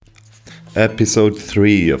Episode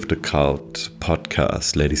 3 of the Cult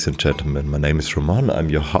podcast, ladies and gentlemen. My name is Roman, I'm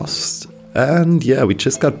your host. And yeah, we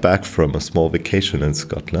just got back from a small vacation in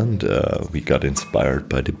Scotland. We got inspired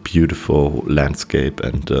by the beautiful landscape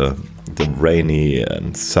and the rainy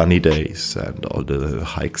and sunny days and all the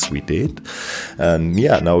hikes we did. And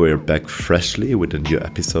yeah, now we're back freshly with a new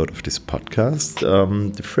episode of this podcast.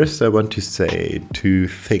 The first, I want to say two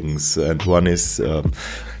things. And one is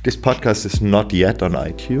this podcast is not yet on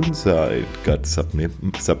iTunes. It got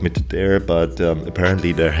submitted there, but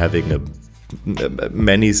apparently they're having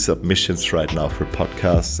many submissions right now for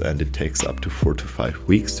podcasts, and it takes up to 4 to 5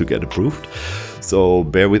 weeks to get approved. So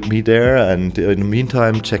bear with me there, and in the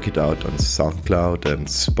meantime, check it out on SoundCloud and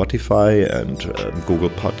Spotify and Google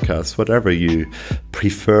Podcasts, whatever you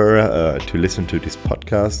prefer to listen to this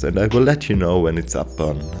podcast. And I will let you know when it's up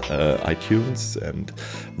on iTunes and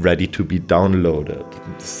ready to be downloaded.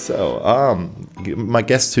 So my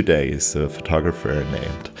guest today is a photographer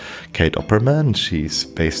named Kate Opperman. She's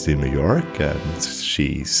based in New York, and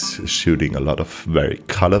she's shooting a lot of very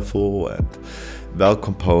colorful and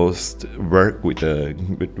well-composed work with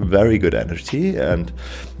very good energy. And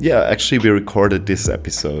yeah, actually we recorded this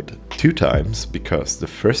episode 2 times because the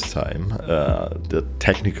first time the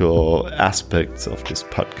technical aspects of this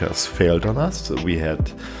podcast failed on us. So we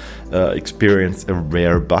had experienced a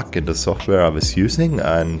rare bug in the software I was using,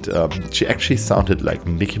 and she actually sounded like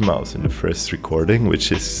Mickey Mouse in the first recording,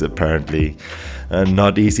 which is apparently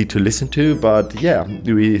not easy to listen to. But yeah,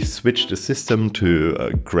 we switched the system to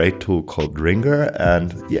a great tool called Ringer,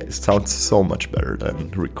 and yeah, it sounds so much better than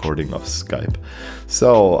recording off Skype.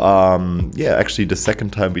 So yeah, actually the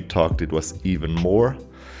second time we talked, it was even more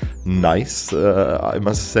nice, I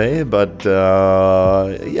must say, but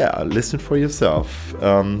yeah, listen for yourself.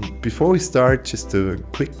 Before we start, just a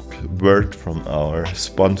quick word from our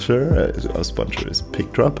sponsor. Our sponsor is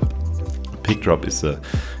PicDrop. PicDrop is a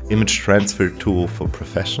image transfer tool for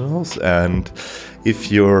professionals, and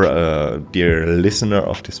if you're a dear listener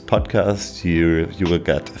of this podcast, you will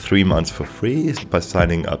get 3 months for free by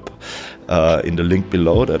signing up in the link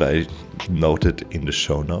below that I noted in the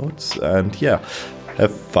show notes. And yeah,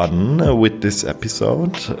 have fun with this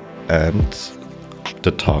episode and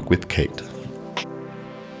the talk with Kate.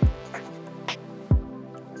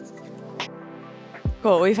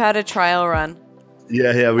 Cool. We've had a trial run.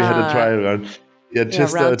 Yeah, we had a trial run. Yeah,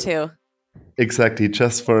 just round 2. Exactly.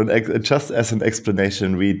 Just as an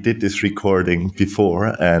explanation, we did this recording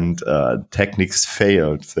before, and techniques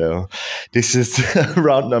failed. So this is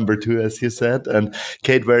round number 2, as you said. And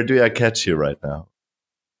Kate, where do I catch you right now?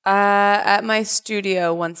 At my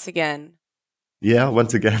studio once again. Yeah,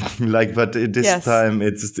 once again. But this time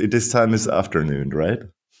is afternoon, right?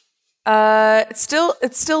 It's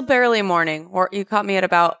still barely morning. Or you caught me at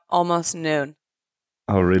about almost noon.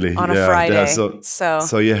 Oh, really? On a Friday. Yeah,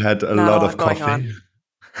 so you had a lot of coffee.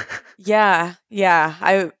 Yeah.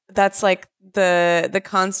 That's like the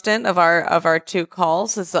constant of our 2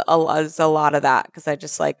 calls is a lot of that, because I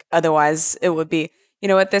just otherwise it would be,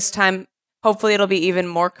 at this time. Hopefully it'll be even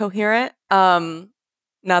more coherent. Not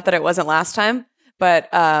that it wasn't last time, but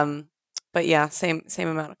yeah, same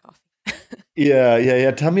amount of coffee. Yeah.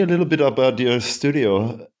 Tell me a little bit about your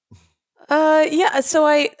studio. Yeah. So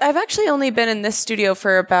I've actually only been in this studio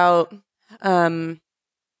for about 4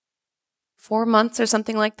 months or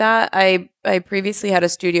something like that. I previously had a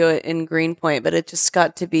studio in Greenpoint, but it just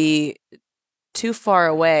got to be too far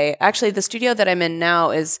away. Actually, the studio that I'm in now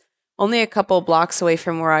is only a couple blocks away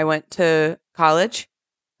from where I went to college,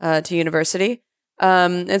 to university.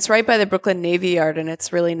 It's right by the Brooklyn Navy Yard, and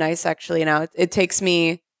it's really nice actually. Now it takes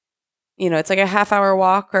me, it's like a half-hour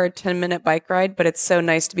walk or a 10-minute bike ride, but it's so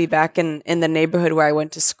nice to be back in the neighborhood where I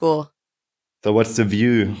went to school. So what's the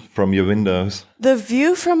view from your windows? The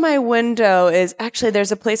view from my window is actually,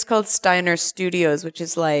 there's a place called Steiner Studios, which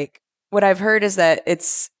is like, what I've heard is that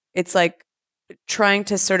it's like trying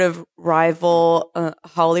to sort of rival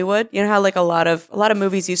Hollywood. You know how like a lot of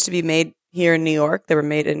movies used to be made here in New York. They were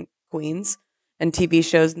made in Queens, and TV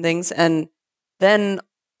shows and things. And then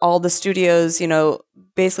all the studios,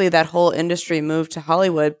 basically that whole industry moved to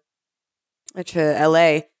Hollywood, to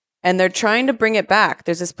LA, and they're trying to bring it back.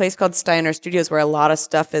 There's this place called Steiner Studios where a lot of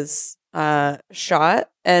stuff is shot.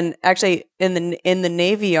 And actually in the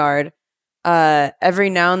Navy Yard, every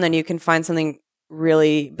now and then you can find something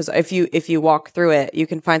really bizarre. If you walk through it, you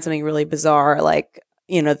can find something really bizarre, like,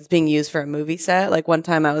 that's being used for a movie set. Like one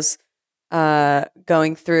time I was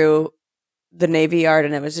going through the Navy Yard,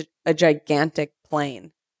 and it was a gigantic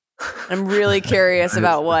plane. I'm really curious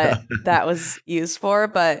about what that was used for,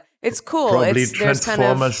 but it's cool. Probably There's kind of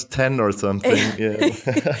Transformers 10 or something. Yeah.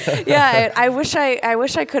 yeah. I wish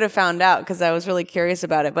I could have found out because I was really curious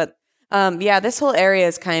about it. But yeah, this whole area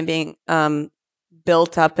is kind of being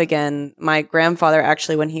built up again. My grandfather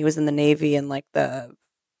actually, when he was in the Navy in like the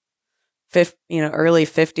early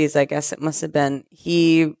 50s, I guess it must have been,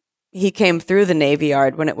 he came through the Navy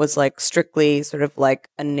Yard when it was like strictly sort of like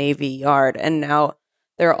a Navy yard, and now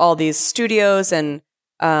there are all these studios and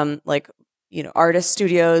like artist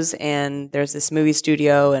studios, and there's this movie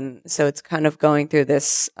studio, and so it's kind of going through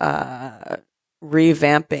this revamping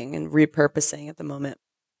and repurposing at the moment.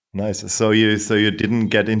 Nice. So you didn't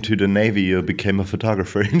get into the Navy, you became a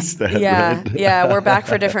photographer instead, Yeah, right? yeah, we're back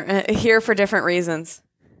for different here for different reasons.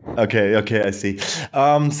 Okay, I see.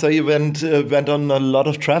 So you went on a lot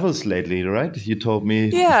of travels lately, right? You told me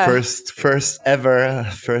Yeah, first ever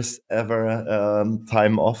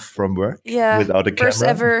time off from work yeah. without a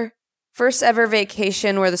camera. First ever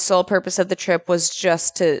vacation where the sole purpose of the trip was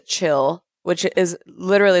just to chill, which is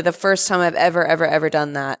literally the first time I've ever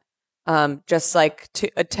done that. Just like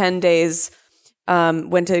 10 days,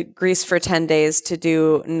 went to Greece for 10 days to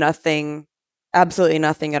do nothing, absolutely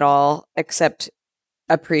nothing at all, except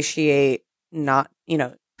appreciate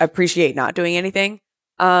appreciate not doing anything.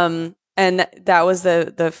 And that was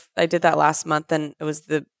I did that last month, and it was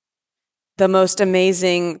the most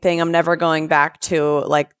amazing thing. I'm never going back to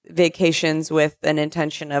like vacations with an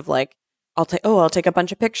intention of like, I'll take a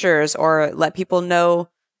bunch of pictures or let people know,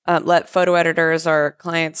 let photo editors or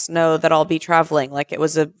clients know that I'll be traveling. Like it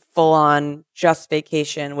was a full on just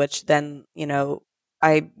vacation, which then,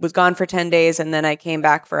 I was gone for 10 days and then I came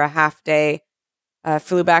back for a half day,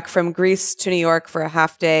 flew back from Greece to New York for a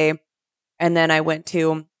half day. And then I went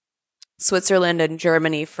to Switzerland and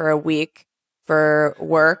Germany for a week for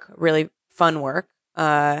work, really fun work.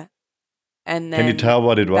 And Can you then tell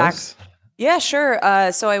what it back. was? Yeah, sure.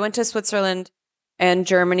 So I went to Switzerland and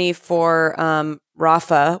Germany for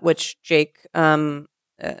Rafa, which Jake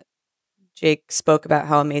spoke about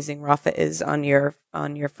how amazing Rafa is on your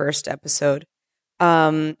first episode.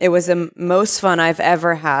 It was the most fun I've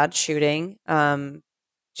ever had shooting.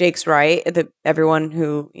 Jake's right. Everyone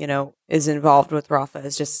who, is involved with Rafa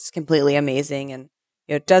is just completely amazing, and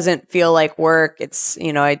it doesn't feel like work. It's,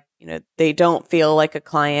 they don't feel like a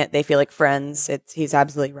client. They feel like friends. He's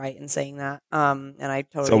absolutely right in saying that. And I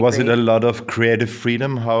So totally was it agree. a lot of creative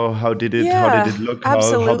freedom? How did it Yeah, look? How big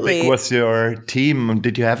absolutely. was your team?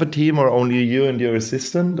 Did you have a team or only you and your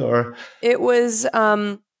assistant or It was,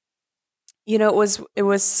 it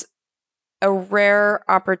was a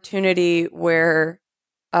rare opportunity where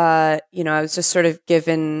I was just sort of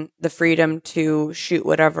given the freedom to shoot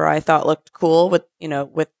whatever I thought looked cool with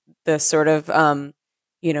the sort of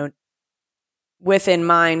you know with in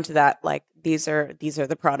mind that like these are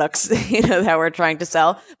the products that we're trying to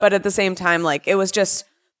sell, but at the same time like it was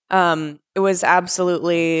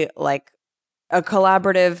absolutely like a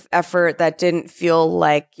collaborative effort that didn't feel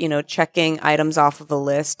like checking items off of a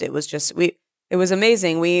list. It was just it was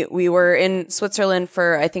amazing. We were in Switzerland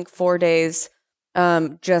for I think 4 days,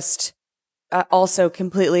 just also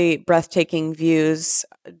completely breathtaking views.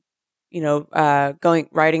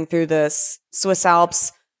 Riding through the Swiss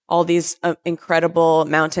Alps, all these incredible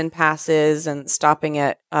mountain passes, and stopping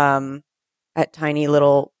at tiny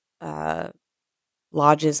little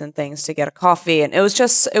lodges and things to get a coffee, and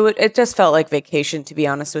it just felt like vacation, to be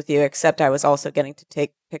honest with you. Except I was also getting to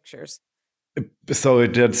take pictures. so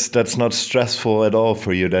that's not stressful at all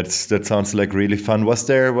for you? That sounds like really fun. Was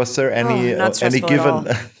there Oh, not any stressful at given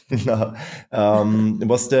all. no,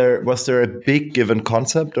 was there a big given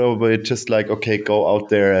concept, or were it just like, okay, go out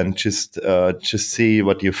there and just see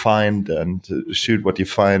what you find and shoot what you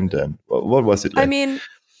find, and what was it I like? mean,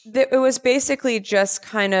 it was basically just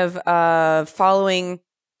kind of following,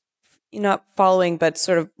 not following, but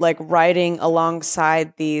sort of like riding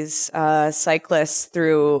alongside these cyclists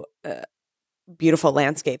through beautiful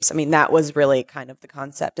landscapes. I mean, that was really kind of the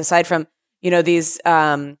concept. Aside from these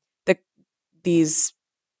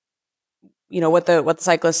what the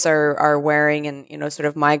cyclists are wearing, and sort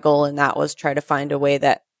of my goal in that was try to find a way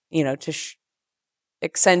that to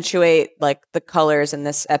accentuate like the colors in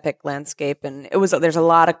this epic landscape. And there's a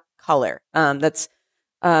lot of color that's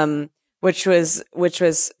which was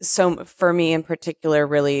so, for me in particular,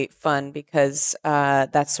 really fun, because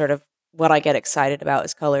that's sort of what I get excited about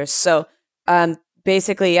is colors. So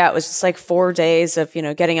basically, yeah, it was just like 4 days of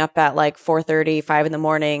getting up at like 4:30, 5 in the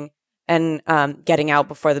morning, and getting out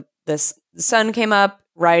before the sun came up,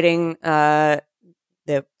 riding. The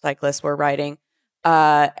cyclists were riding,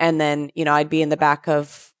 and then I'd be in the back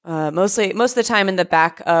of most of the time in the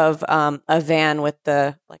back of a van with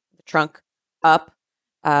the trunk up,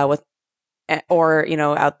 with or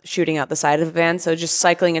out shooting out the side of the van. So just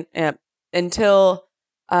cycling until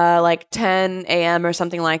like 10 a.m. or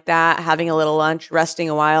something like that, having a little lunch, resting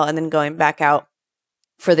a while, and then going back out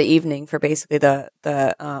for the evening for basically the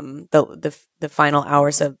final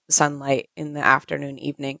hours of sunlight in the afternoon,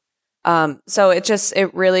 evening. So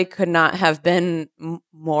it really could not have been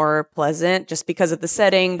more pleasant, just because of the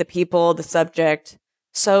setting, the people, the subject.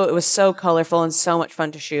 So it was so colorful and so much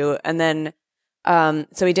fun to shoot. And then,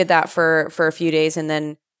 so we did that for a few days, and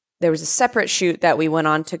then there was a separate shoot that we went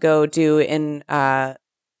on to go do in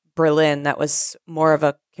Berlin. That was more of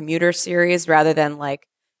a commuter series rather than like,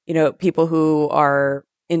 people who are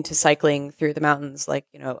into cycling through the mountains, like,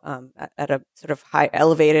 at a sort of high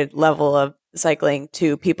elevated level of cycling,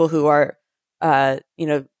 to people who are,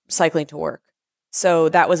 cycling to work. So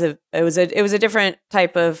that was it was a different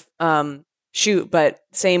type of, shoot, but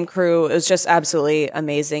same crew. It was just absolutely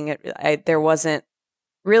amazing. There wasn't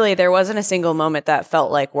a single moment that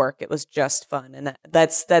felt like work. It was just fun. And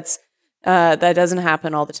that doesn't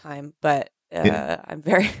happen all the time, but, I'm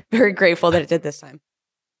very, very grateful that it did this time.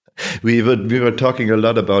 We were talking a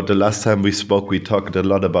lot about, the last time we spoke, we talked a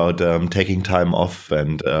lot about taking time off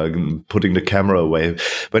and putting the camera away.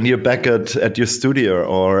 When you're back at your studio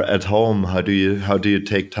or at home, how do you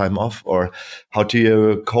take time off, or how do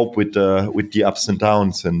you cope with the ups and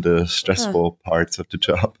downs and the stressful parts of the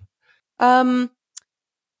job?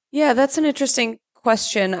 Yeah, that's an interesting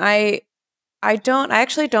question. I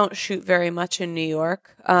actually don't shoot very much in New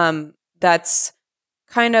York. That's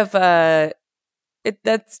kind of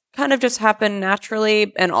that's kind of just happened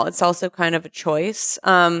naturally, and it's also kind of a choice.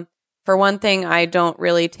 For one thing, I don't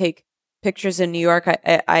really take pictures in New York.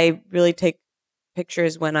 I really take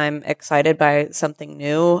pictures when I'm excited by something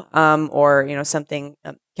new, or something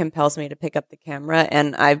compels me to pick up the camera.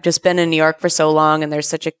 And I've just been in New York for so long, and there's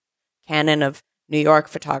such a canon of New York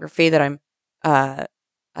photography that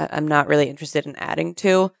I'm not really interested in adding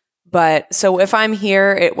to. But so if I'm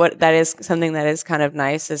here, that is something that is kind of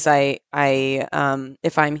nice. Is if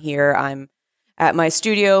I'm here, I'm at my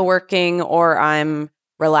studio working, or I'm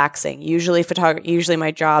relaxing. Usually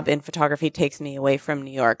my job in photography takes me away from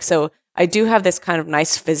New York. So I do have this kind of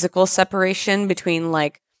nice physical separation between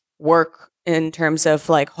like work in terms of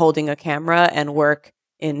like holding a camera and work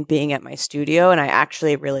in being at my studio. And I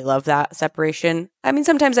actually really love that separation. I mean,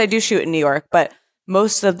 sometimes I do shoot in New York, but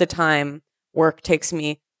most of the time work takes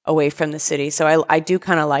me away from the city. So I do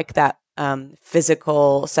kind of like that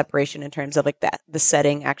physical separation in terms of like the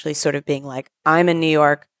setting actually sort of being like, I'm in New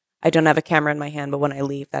York. I don't have a camera in my hand, but when I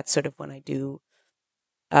leave, that's sort of when I do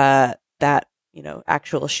that,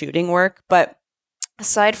 actual shooting work. But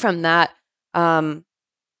aside from that, I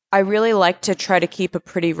really like to try to keep a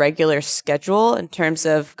pretty regular schedule in terms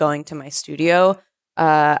of going to my studio.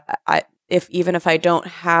 Even if I don't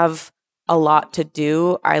have a lot to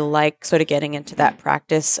do, I like sort of getting into that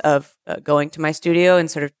practice of going to my studio and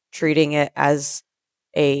sort of treating it as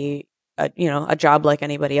a job like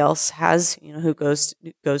anybody else has, who goes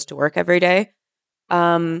to work every day.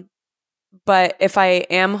 But if I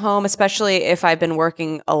am home, especially if I've been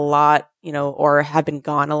working a lot, or have been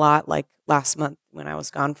gone a lot, like last month when I was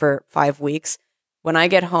gone for 5 weeks, when I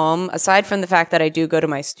get home, aside from the fact that I do go to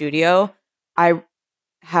my studio, I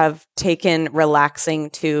have taken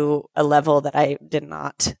relaxing to a level that I did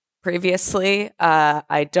not previously.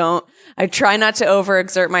 I try not to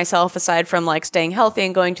overexert myself, aside from like staying healthy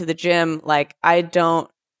and going to the gym. Like, I don't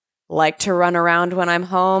like to run around when I'm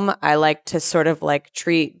home. I like to sort of like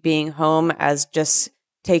treat being home as just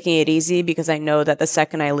taking it easy, because I know that the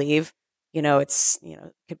second I leave, it's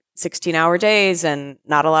 16-hour days and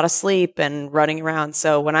not a lot of sleep and running around.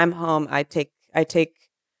 So when I'm home, I take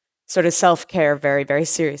sort of self-care very, very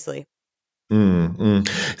seriously.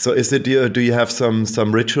 So is it, do you have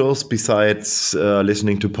some rituals besides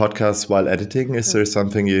listening to podcasts while editing? Is there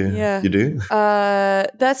something you do?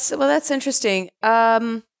 That's interesting.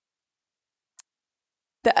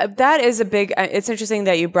 That is a big, it's interesting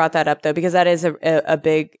that you brought that up though, because that is a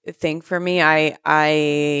big thing for me.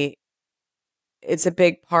 It's a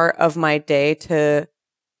big part of my day to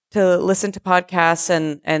listen to podcasts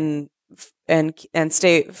and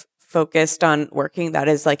stay focused on working. That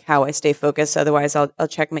is like how I stay focused. Otherwise I'll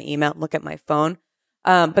check my email and look at my phone.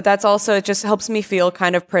 But that's also, it just helps me feel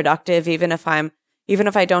kind of productive. Even if I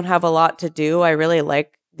don't have a lot to do, I really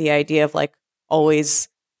like the idea of like always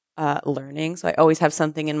learning. So I always have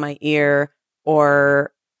something in my ear,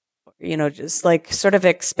 or, just like sort of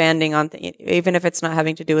expanding on even if it's not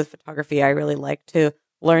having to do with photography. I really like to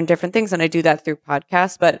learn different things, and I do that through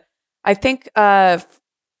podcasts. But I think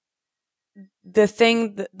the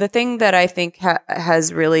thing that I think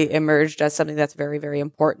has really emerged as something that's very, very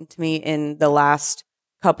important to me in the last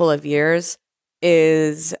couple of years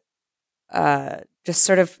is just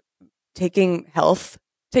sort of taking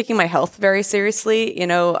my health very seriously,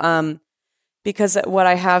 because what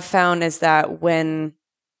I have found is that when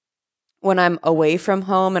I'm away from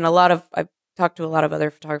home, and I've talked to a lot of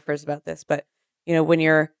other photographers about this, but when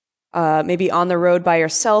you're maybe on the road by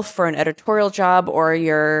yourself for an editorial job, or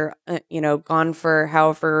you're gone for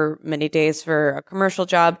however many days for a commercial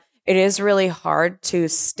job, it is really hard to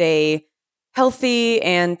stay healthy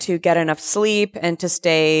and to get enough sleep and to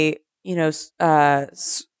stay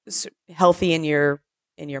healthy in your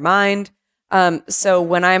mind. So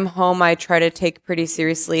when I'm home, I try to take pretty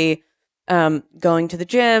seriously going to the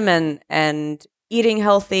gym and eating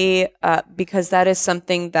healthy, because that is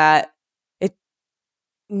something that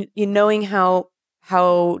knowing how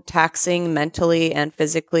taxing mentally and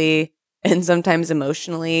physically and sometimes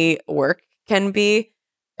emotionally work can be.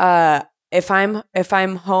 If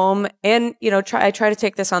I'm home, and I try to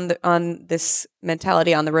take this on this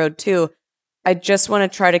mentality on the road too. I just want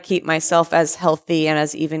to try to keep myself as healthy and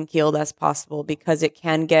as even keeled as possible, because it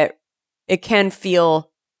can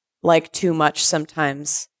feel like too much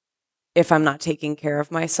sometimes if I'm not taking care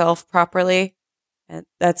of myself properly. And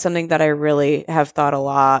that's something that I really have thought a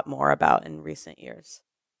lot more about in recent years.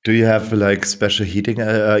 Do you have like special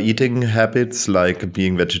eating habits, like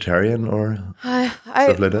being vegetarian or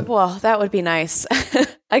stuff like that? Well, that would be nice.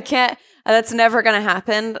 I can't. That's never going to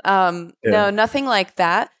happen. No, nothing like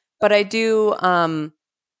that. But I do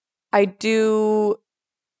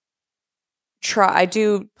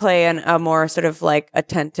play a more sort of like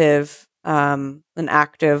attentive, an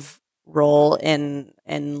active role in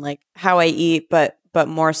like how I eat, but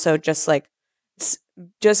more so just like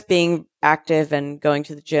just being active and going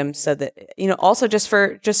to the gym, so that also just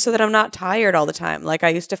so that I'm not tired all the time. Like I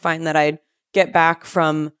used to find that I'd get back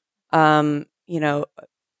from a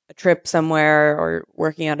trip somewhere or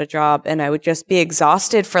working at a job, and I would just be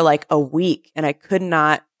exhausted for like a week, and I could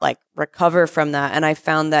not like recover from that. And I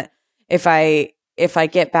found that if I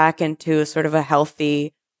get back into sort of a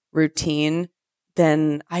healthy routine,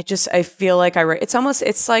 then I feel like it's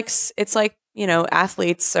like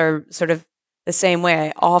athletes are sort of the same way.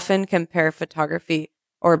 I often compare photography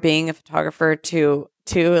or being a photographer to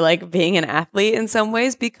like being an athlete in some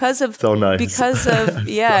ways, because of so nice.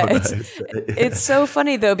 Yeah, so it's so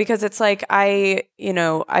funny though, because it's like I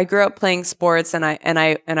grew up playing sports, and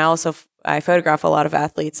I also I photograph a lot of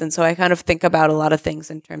athletes, and so I kind of think about a lot of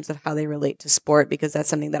things in terms of how they relate to sport, because that's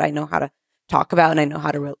something that I know how to talk about and I know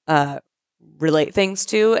how to relate things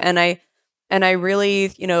to. And I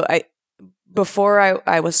really, before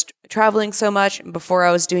I was traveling so much, and before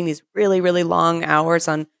I was doing these really, really long hours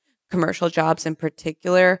on commercial jobs in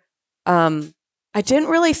particular, I didn't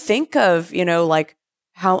really think of, like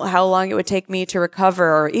how long it would take me to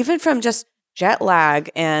recover, or even from just jet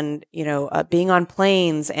lag and, being on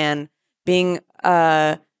planes and being,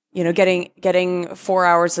 getting 4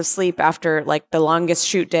 hours of sleep after like the longest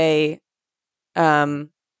shoot day, in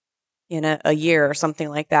a year or something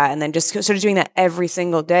like that. And then just sort of doing that every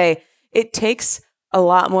single day. It takes a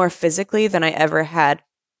lot more physically than I ever had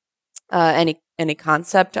any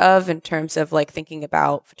concept of, in terms of like thinking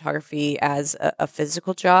about photography as a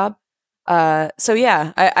physical job. So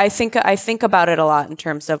yeah, I think about it a lot in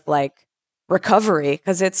terms of like recovery,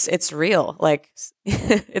 because it's real. Like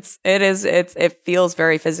it feels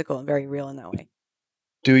very physical and very real in that way.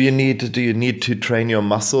 Do you need to train your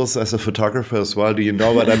muscles as a photographer as well? Do you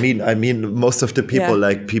know what I mean? I mean, most of the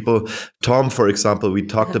people, Tom, for example, we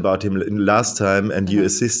talked about him last time, and you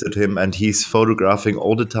assisted him, and he's photographing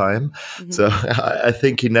all the time. Mm-hmm. So I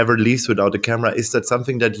think he never leaves without a camera. Is that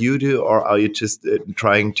something that you do, or are you just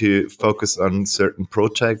trying to focus on certain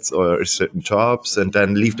projects or certain jobs and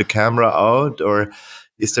then leave the camera out? Or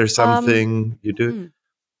is there something you do?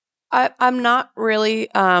 I'm not really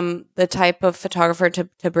the type of photographer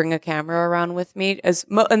to bring a camera around with me,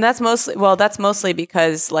 and that's mostly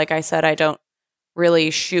because, like I said, I don't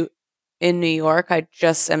really shoot in New York. I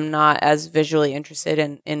just am not as visually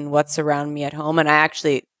interested in what's around me at home, and I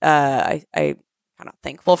actually I'm kind of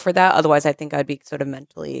thankful for that. Otherwise, I think I'd be sort of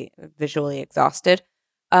mentally, visually exhausted.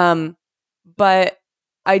 But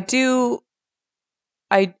I do.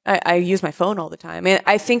 I use my phone all the time. I mean,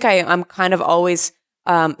 I think I'm kind of always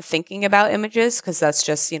thinking about images, because that's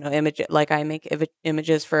just, like I make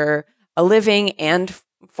images for a living and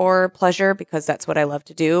for pleasure, because that's what I love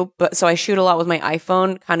to do. But so I shoot a lot with my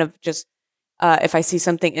iPhone, kind of just if I see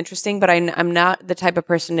something interesting, but I'm not the type of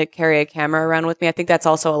person to carry a camera around with me. I think that's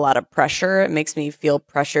also a lot of pressure. It makes me feel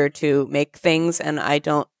pressure to make things, and I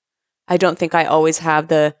don't I don't think I always have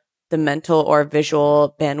the mental or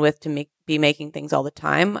visual bandwidth to be making things all the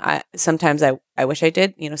time. Sometimes I wish I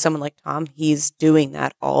did. You know, someone like Tom, he's doing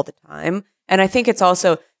that all the time, and I think it's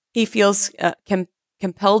also he feels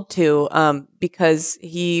compelled to because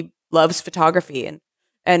he loves photography,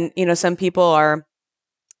 and you know, some people are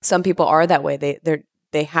that way.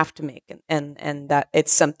 They have to make, and that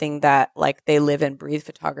it's something that like they live and breathe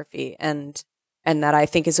photography, and that I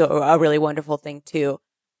think is a really wonderful thing too.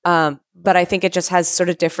 But I think it just has sort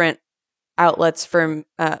of different outlets for me,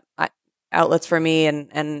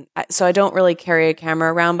 so I don't really carry a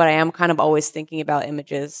camera around, but I am kind of always thinking about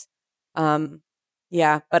images.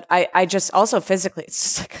 Yeah, but I just also physically, it's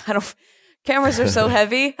just like I don't. Cameras are so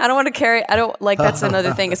heavy. I don't want to carry. I don't like. That's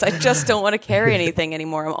another thing. Is I just don't want to carry anything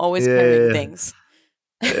anymore. I'm always carrying things.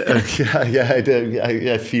 I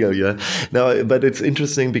feel, yeah. No, but it's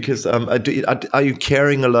interesting because are you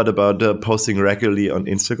caring a lot about posting regularly on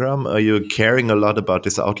Instagram? Are you caring a lot about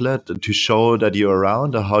this outlet to show that you're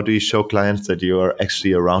around, or how do you show clients that you are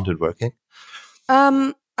actually around and working?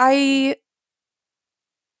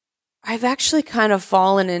 I've actually kind of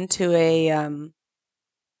fallen into a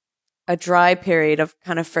dry period of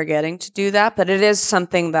kind of forgetting to do that, but it is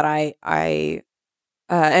something that I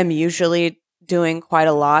am usually doing quite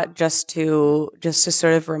a lot just to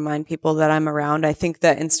sort of remind people that I'm around. I think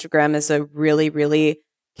that Instagram is a really, really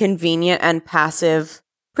convenient and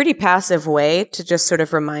pretty passive way to just sort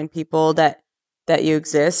of remind people that you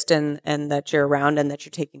exist and that you're around and that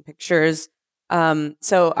you're taking pictures.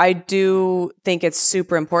 So I do think it's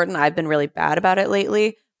super important. I've been really bad about it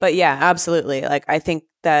lately, but yeah, absolutely. Like I think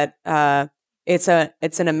that it's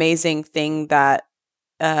an amazing thing that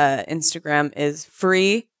Instagram is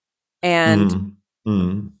free. And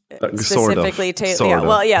specifically, sort of.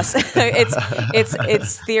 Well, yes,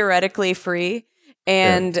 it's theoretically free,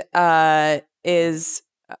 and is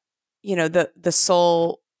you know the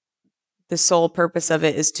sole purpose of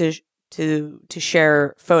it is to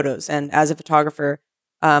share photos. And as a photographer,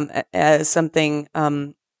 as something,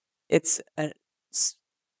 it's a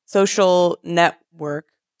social network,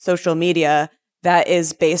 social media that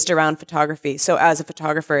is based around photography. So as a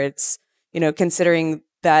photographer, it's considering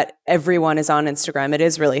that everyone is on Instagram, it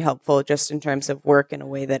is really helpful just in terms of work in a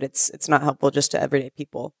way that it's not helpful just to everyday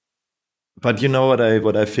people. But you know what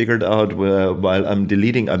I figured out while I'm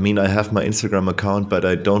deleting. I mean, I have my Instagram account, but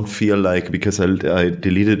I don't feel like, because I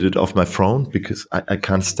deleted it off my phone because I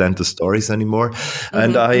can't stand the stories anymore.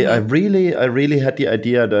 And I really had the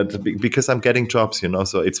idea that because I'm getting jobs,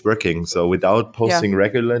 so it's working. So without posting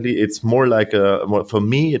regularly, it's more like for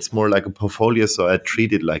me, it's more like a portfolio. So I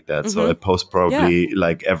treat it like that. So I post probably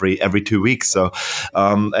like every 2 weeks. So,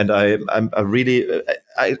 and I really.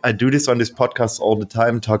 I do this on this podcast all the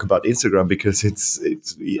time, talk about Instagram, because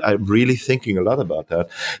I'm really thinking a lot about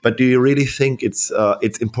that. But do you really think it's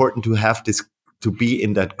important to have this, to be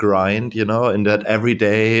in that grind, in that every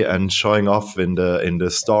day and showing off in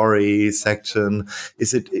the story section?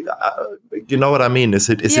 Is it, you know what I mean? Is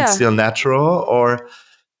it still natural, or?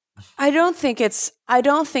 I don't think it's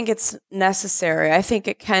necessary. I think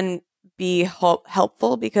it can be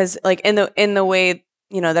helpful because, like, in the way,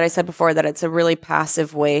 that I said before, that it's a really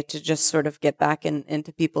passive way to just sort of get back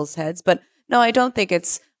into people's heads. But no, I don't think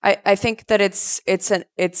I think that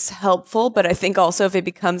it's helpful, but I think also if it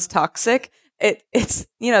becomes toxic, it's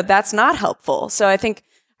that's not helpful. So I think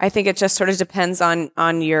it just sort of depends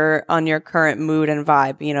on your current mood and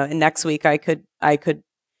vibe. And next week I could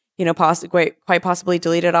quite possibly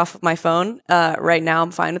delete it off of my phone. Right now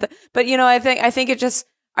I'm fine with it. But I think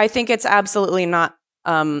it's absolutely not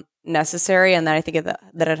necessary, and that I think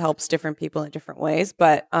that it helps different people in different ways.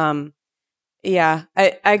 But yeah,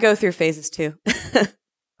 I go through phases too.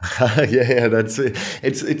 Yeah, that's it.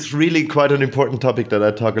 It's really quite an important topic that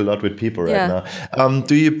I talk a lot with people right now.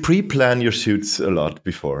 Do you pre-plan your shoots a lot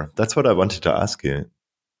before? That's what I wanted to ask you.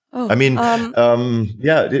 Oh, I mean,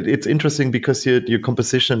 it's interesting because your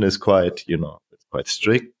composition is quite, it's quite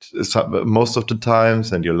strict most of the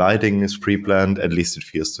times, and your lighting is pre-planned. At least it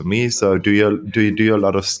feels to me. So, do you do a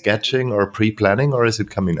lot of sketching or pre-planning, or is it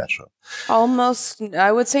coming natural? Almost,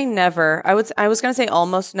 I would say never. I was gonna say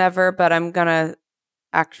almost never, but I'm gonna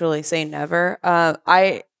actually say never.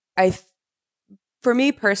 For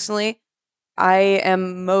me personally,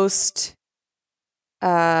 I'm most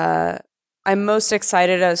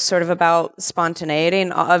excited as sort of about spontaneity,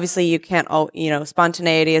 and obviously you can't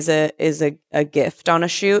spontaneity is a gift on a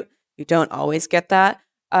shoot. You don't always get that.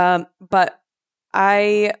 But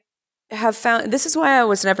I have found, this is why I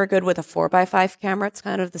was never good with a 4x5 camera. It's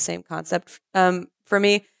kind of the same concept for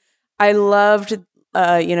me. I loved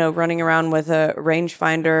running around with a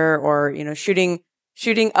rangefinder, or shooting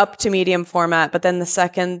shooting up to medium format, but then the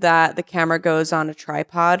second that the camera goes on a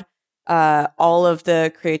tripod, all of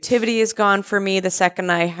the creativity is gone for me. The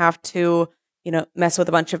second I have to, mess with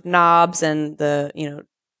a bunch of knobs and the,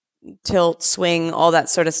 tilt, swing, all that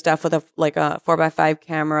sort of stuff with a 4x5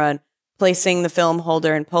 camera and placing the film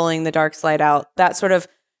holder and pulling the dark slide out. That's sort of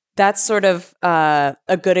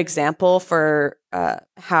a good example for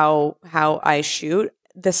how I shoot.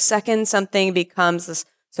 The second something becomes this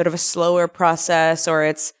sort of a slower process,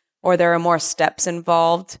 or there are more steps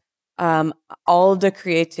involved, all the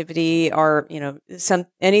creativity or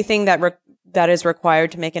anything that is required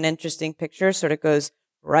to make an interesting picture sort of goes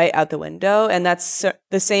right out the window. And that's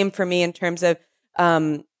the same for me in terms of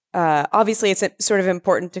obviously it's sort of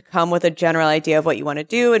important to come with a general idea of what you want to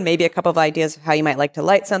do and maybe a couple of ideas of how you might like to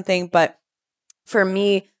light something. But for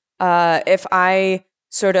me, if I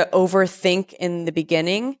sort of overthink in the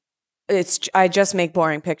beginning, I just make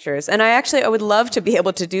boring pictures. And I would love to be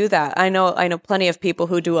able to do that. I know plenty of people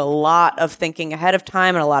who do a lot of thinking ahead of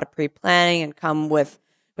time and a lot of pre-planning and come with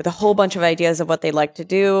a whole bunch of ideas of what they'd like to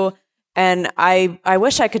do. And I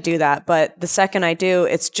wish I could do that, but the second I do,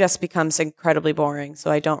 it just becomes incredibly boring.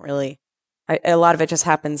 So I don't really, a lot of it just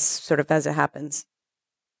happens sort of as it happens.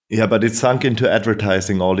 Yeah, but it's sunk into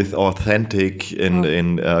advertising all these authentic,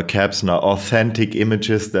 in caps now, authentic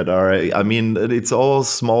images that are, it's all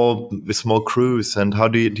small crews. And how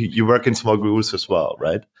do you work in small crews as well,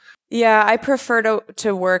 right? Yeah, I prefer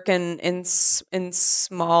to work in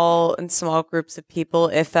small groups of people,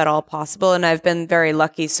 if at all possible. And I've been very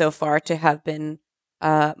lucky so far to have been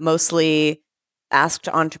mostly asked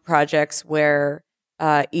onto projects where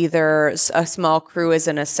either a small crew is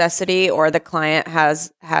a necessity, or the client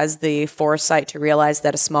has the foresight to realize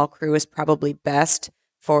that a small crew is probably best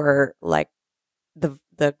for like the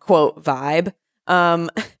quote vibe.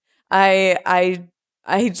 I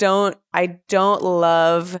don't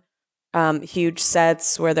love huge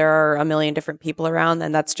sets where there are a million different people around,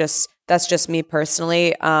 and that's just me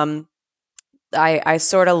personally. I'm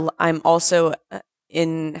also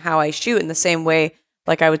in how I shoot in the same way,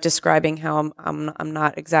 like I was describing how I'm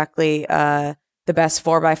not exactly the best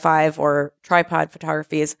 4x5 or tripod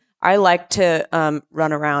photography is. I like to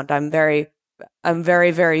run around. I'm very,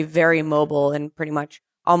 very, very mobile in pretty much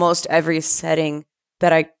almost every setting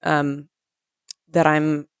that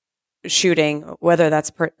I'm shooting, whether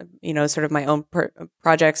that's sort of my own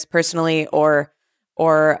projects personally or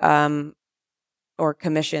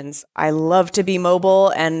commissions. I love to be mobile,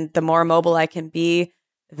 and the more mobile I can be,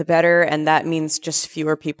 the better. And that means just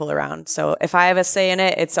fewer people around. So if I have a say in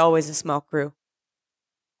it, it's always a small crew.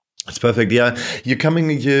 It's perfect. Yeah, you're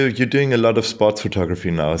doing a lot of sports photography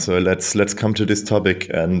now. So let's come to this topic.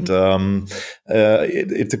 And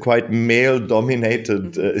it's a quite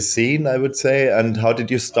male-dominated scene, I would say. And how did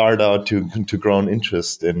you start out to grow an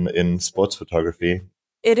interest in sports photography?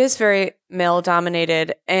 It is very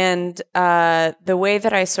male-dominated, and the way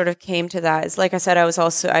that I sort of came to that is, like I said, I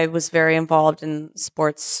was very involved in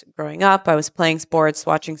sports growing up. I was playing sports,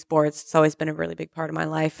 watching sports. It's always been a really big part of my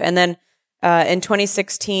life. And then in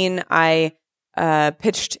 2016, I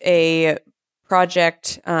pitched a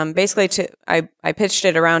project. Basically, I pitched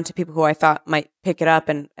it around to people who I thought might pick it up,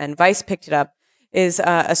 and Vice picked it up. Is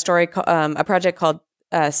a project called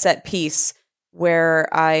Set Piece, where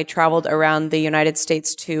I traveled around the United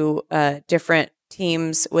States to different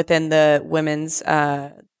teams within the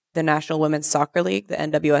the National Women's Soccer League, the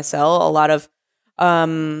NWSL. A lot of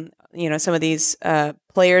some of these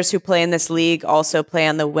players who play in this league also play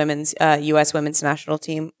on the women's U.S. women's national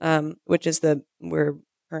team, which is we're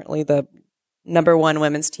currently the number one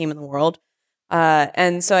women's team in the world.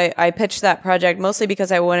 And so I pitched that project mostly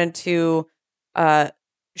because I wanted to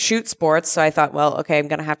shoot sports. So I thought, well, okay, I'm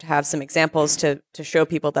going to have some examples to show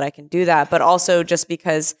people that I can do that. But also just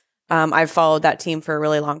because I've followed that team for a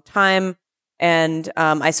really long time, and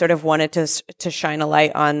I sort of wanted to shine a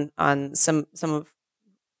light on some of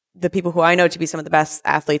the people who I know to be some of the best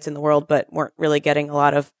athletes in the world, but weren't really getting a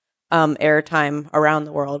lot of airtime around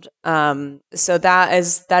the world. So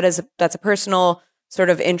that's a personal sort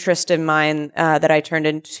of interest of mine that I turned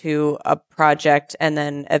into a project, and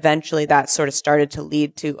then eventually that sort of started to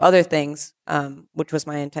lead to other things, which was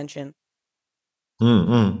my intention.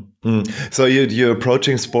 So you're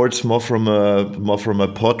approaching sports more from a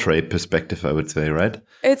portrait perspective, I would say, right?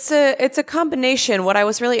 It's a combination. What I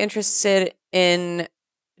was really interested in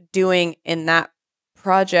doing in that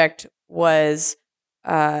project was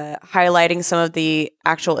highlighting some of the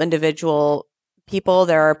actual individual people.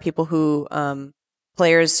 There are people who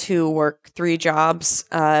players who work 3 jobs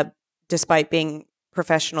despite being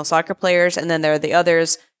professional soccer players, and then there are the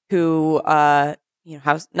others who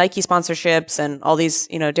how Nike sponsorships and all these,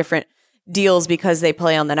 different deals because they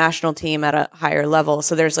play on the national team at a higher level.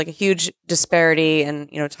 So there's like a huge disparity, and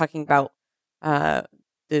talking about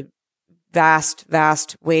the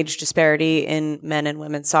vast wage disparity in men and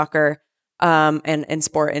women's soccer, and in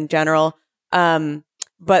sport in general.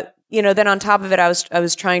 But then on top of it, I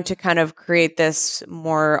was trying to kind of create this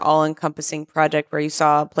more all-encompassing project where you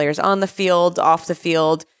saw players on the field, off the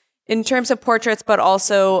field, in terms of portraits, but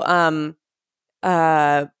also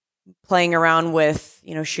playing around with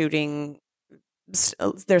shooting.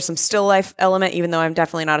 There's some still life element, even though I'm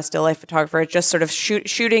definitely not a still life photographer. It's just sort of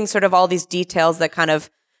shooting sort of all these details that kind of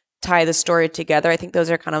tie the story together. I think those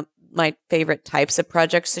are kind of my favorite types of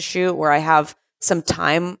projects to shoot, where I have some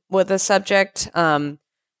time with a subject.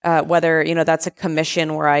 Whether that's a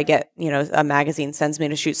commission where I get a magazine sends me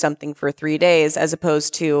to shoot something for 3 days, as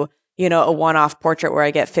opposed to a one-off portrait where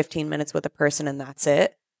I get 15 minutes with a person and that's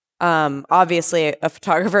it. Obviously a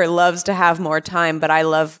photographer loves to have more time, but I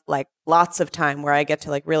love like lots of time where I get to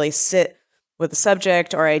like really sit with a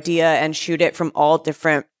subject or idea and shoot it from all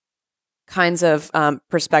different kinds of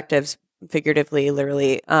perspectives, figuratively,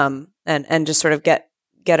 literally, and just sort of get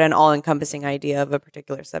an all-encompassing idea of a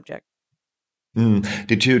particular subject.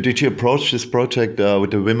 Did you approach this project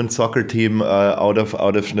with the women's soccer team out of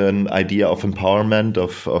an idea of empowerment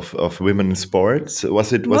of women in sports?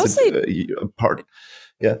 Was it a part?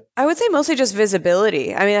 Yeah, I would say mostly just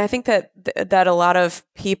visibility. I mean, I think that a lot of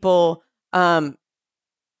people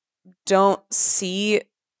don't see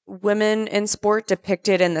women in sport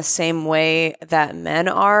depicted in the same way that men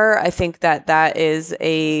are. I think that is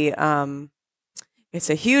it's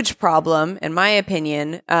a huge problem, in my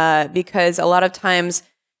opinion, because a lot of times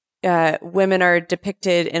women are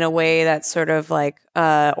depicted in a way that's sort of like,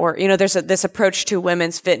 there's this approach to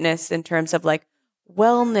women's fitness in terms of like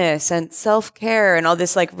wellness and self-care and all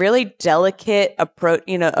this like really delicate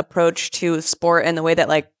approach to sport in the way that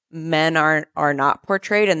like men are not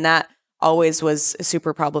portrayed. And that always was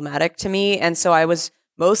super problematic to me. And so I was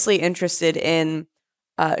mostly interested in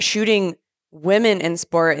shooting women in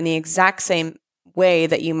sport in the exact same way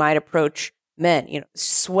that you might approach men,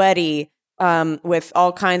 sweaty, with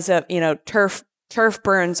all kinds of, turf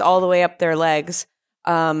burns all the way up their legs.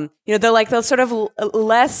 They're like those sort of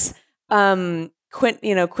less,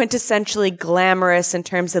 quintessentially glamorous in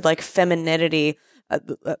terms of like femininity.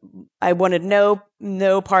 I wanted no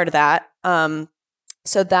part of that.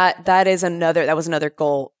 So that was another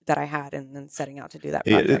goal that I had in setting out to do that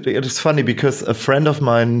project. It is funny because a friend of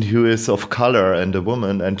mine who is of color and a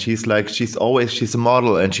woman, and she's a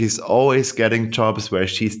model, and she's always getting jobs where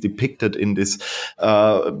she's depicted in this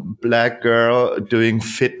black girl doing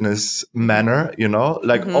fitness manner,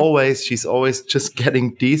 always, she's always just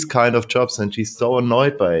getting these kind of jobs, and she's so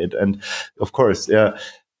annoyed by it. And of course,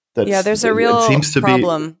 there's a real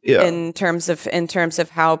problem in terms of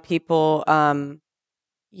how people,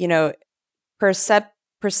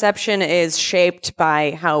 perception is shaped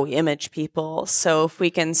by how we image people. So if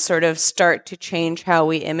we can sort of start to change how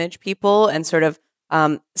we image people and sort of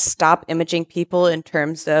stop imaging people in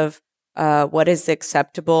terms of what is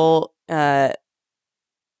acceptable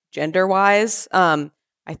gender-wise, I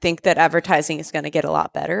think that advertising is going to get a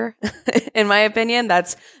lot better. In my opinion,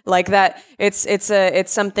 that's like that.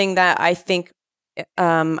 It's something that I think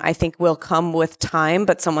will come with time,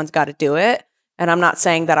 but someone's got to do it. And I'm not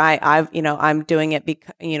saying that I'm doing it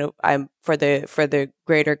because I'm for the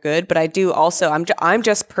greater good, but I do also I'm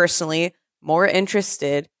just personally more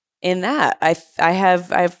interested in that. I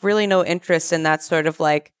have really no interest in that sort of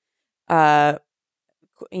like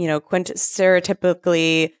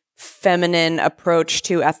stereotypically feminine approach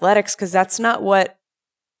to athletics, because that's not what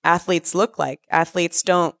athletes look like. Athletes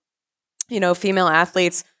don't, female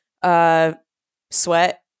athletes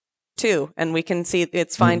sweat too, and we can see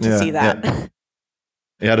it's fine to see that. Yeah.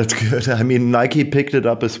 Yeah, that's good. I mean, Nike picked it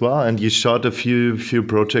up as well, and you shot a few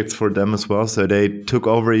projects for them as well. So they took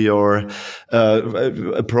over your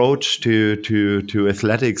approach to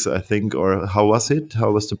athletics, I think. Or how was it?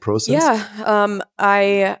 How was the process? Yeah,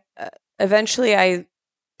 I eventually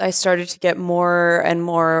started to get more and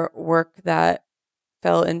more work that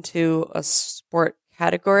fell into a sport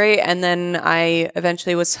category, and then I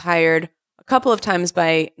eventually was hired a couple of times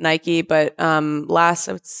by Nike. But last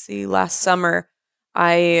summer,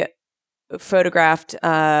 I photographed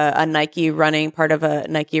part of a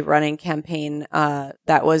Nike running campaign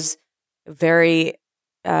that was very,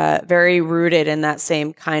 very rooted in that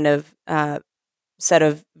same kind of set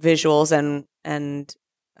of visuals and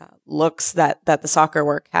looks that the soccer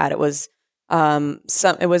work had. It was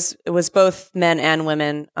it was both men and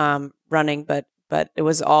women running, but it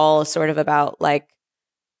was all sort of about like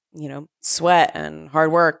sweat and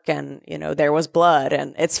hard work, and there was blood,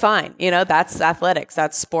 and it's fine. That's athletics,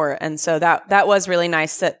 that's sport. And so that was really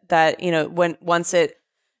nice that when once it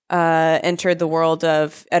entered the world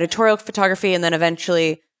of editorial photography and then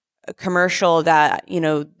eventually commercial, that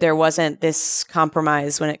there wasn't this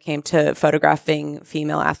compromise when it came to photographing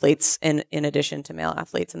female athletes in addition to male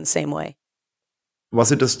athletes in the same way.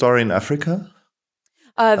 Was it a story in Africa?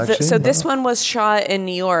 So this one was shot in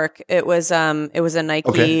New York. It was a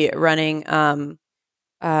Nike running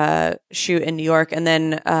shoot in New York, and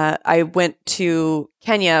then I went to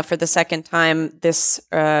Kenya for the second time this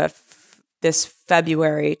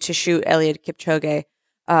February to shoot Eliud Kipchoge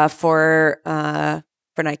for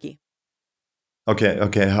Nike.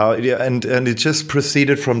 Okay. How? Yeah, and it just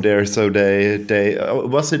proceeded from there. So they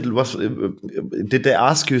did they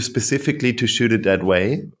ask you specifically to shoot it that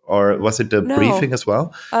way, or was it a briefing as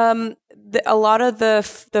well? A lot of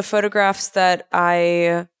the photographs that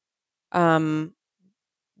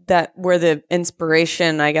that were the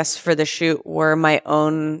inspiration, I guess, for the shoot were my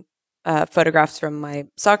own photographs from my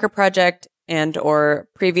soccer project and or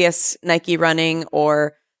previous Nike running,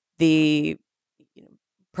 or the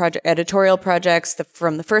editorial projects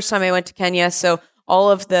from the first time I went to Kenya. So all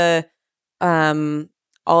of the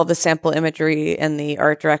sample imagery and the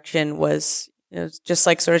art direction was just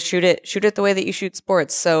like sort of shoot it the way that you shoot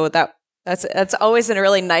sports. So that's always a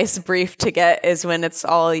really nice brief to get, is when it's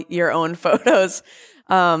all your own photos.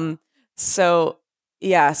 So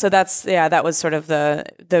that was sort of the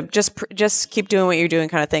just keep doing what you're doing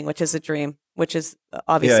kind of thing, which is a dream. Which is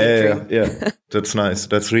obviously a dream. Yeah. That's nice.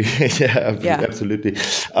 That's really, absolutely.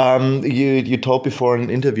 You told before in an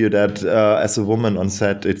interview that as a woman on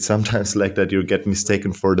set, it's sometimes like that you get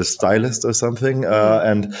mistaken for the stylist or something.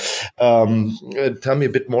 And tell me a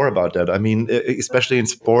bit more about that. I mean, especially in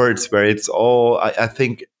sports, where it's all, I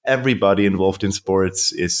think everybody involved in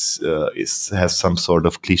sports has some sort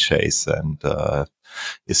of cliches and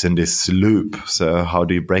is in this loop. So how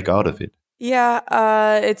do you break out of it?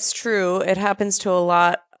 Yeah, it's true. It happens to a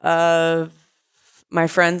lot of my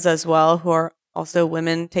friends as well, who are also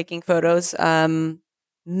women taking photos.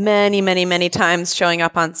 Many, many, many times showing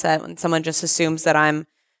up on set when someone just assumes that I'm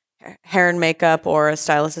hair and makeup or a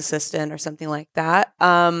stylist assistant or something like that.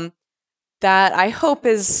 That I hope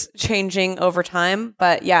is changing over time.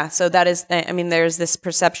 But yeah, so that is, I mean, there's this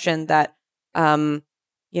perception that, my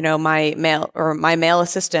male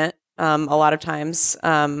assistant, a lot of times,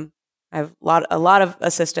 I have a lot of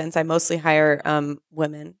assistants. I mostly hire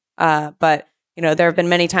women, but there have been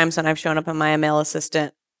many times when I've shown up and my male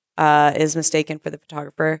assistant is mistaken for the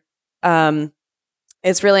photographer.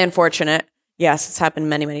 It's really unfortunate. Yes, it's happened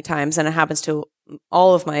many, many times, and it happens to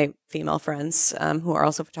all of my female friends who are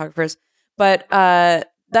also photographers. But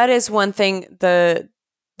that is one thing. The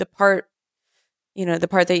part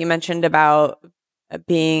that you mentioned about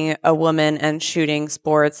being a woman and shooting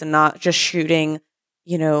sports and not just shooting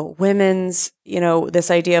women's, this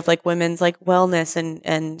idea of like women's like wellness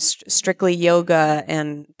and strictly yoga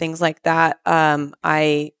and things like that.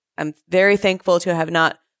 I am very thankful to have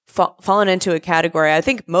not fallen into a category. I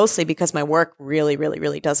think mostly because my work really, really,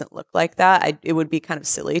 really doesn't look like that. It would be kind of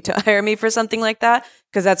silly to hire me for something like that,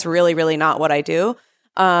 because that's really, really not what I do.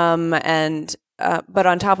 But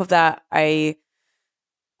on top of that,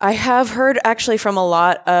 I have heard actually from a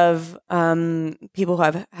lot of people who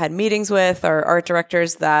I've had meetings with, or art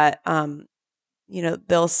directors, that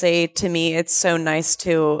they'll say to me, it's so nice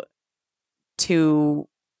to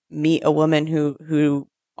meet a woman who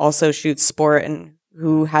also shoots sport and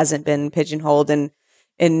who hasn't been pigeonholed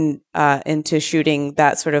into shooting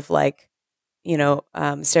that sort of like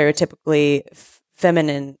stereotypically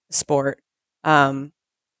feminine sport,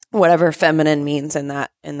 whatever feminine means in that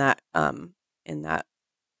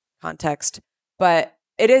context. But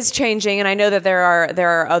it is changing, and I know that there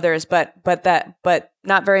are others, but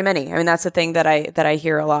not very many. I mean, that's the thing that I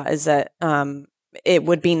hear a lot, is that it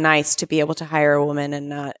would be nice to be able to hire a woman and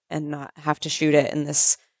not have to shoot it in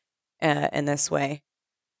this way.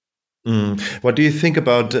 What do you think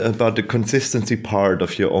about the consistency part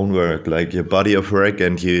of your own work, like your body of work?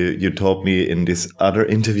 And you told me in this other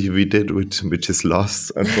interview we did, which is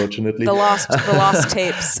lost, unfortunately. the lost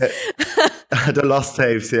tapes. The lost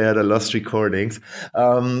tapes, the lost recordings.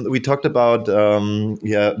 We talked about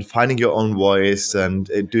finding your own voice and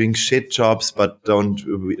doing shit jobs, but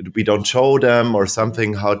we don't show them or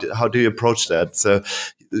something. How do you approach that? So,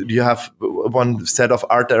 do you have one set of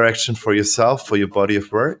art direction for yourself, for your body of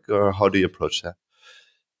work, or how do you approach that?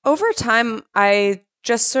 Over time, I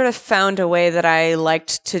just sort of found a way that I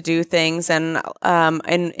liked to do things. And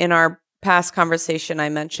in our past conversation, I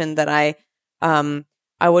mentioned that I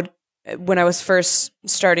would when I was first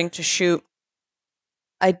starting to shoot,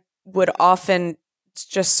 I would often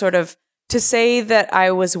just sort of, to say that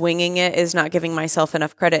I was winging it is not giving myself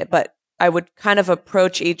enough credit, but I would kind of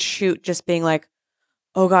approach each shoot just being like,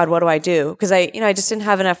 oh God, what do I do? Because I just didn't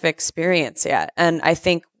have enough experience yet. And I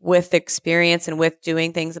think with experience and with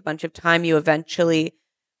doing things a bunch of time, you eventually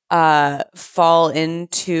fall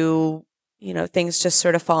into, things just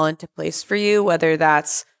sort of fall into place for you, whether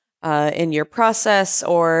that's in your process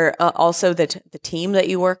or also the team that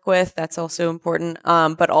you work with. That's also important.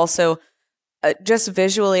 But also just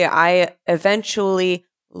visually, I eventually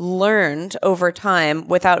learned over time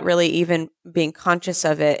without really even being conscious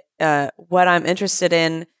of it, what I'm interested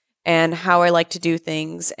in and how I like to do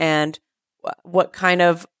things and what kind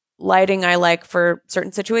of lighting I like for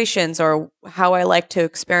certain situations or how I like to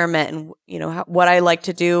experiment and, what I like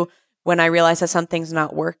to do when I realize that something's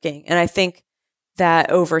not working. And I think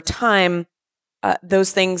that over time,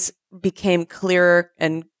 those things became clearer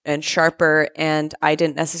and sharper, and I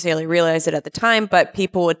didn't necessarily realize it at the time, but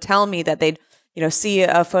people would tell me that they'd, see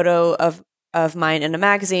a photo of mine in a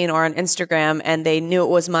magazine or on Instagram, and they knew it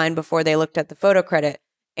was mine before they looked at the photo credit.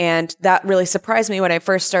 And that really surprised me when I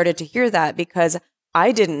first started to hear that, because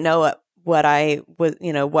I didn't know what I was,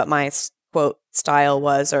 what my quote style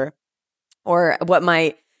was, or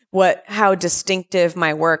how distinctive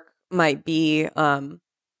my work might be.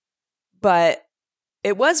 But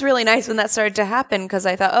it was really nice when that started to happen, because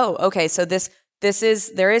I thought, oh, okay, so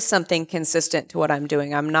there is something consistent to what I'm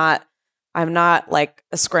doing. I'm not like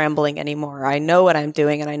scrambling anymore. I know what I'm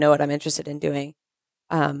doing and I know what I'm interested in doing.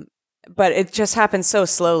 But it just happens so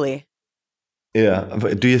slowly. Yeah.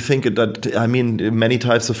 Do you think that, I mean, many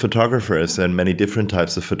types of photographers and many different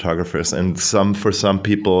types of photographers, and for some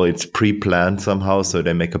people it's pre-planned somehow, so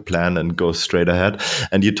they make a plan and go straight ahead.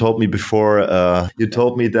 And you told me before,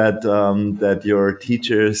 that your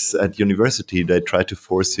teachers at university, they try to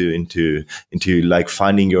force you into like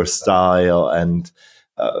finding your style. And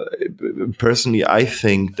personally, I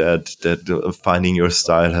think that finding your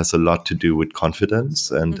style has a lot to do with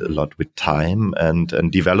confidence and a lot with time and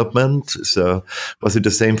development. So was it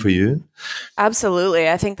the same for you? Absolutely.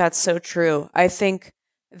 I think that's so true. I think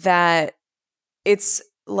that it's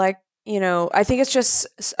like, I think it's just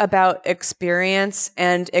about experience,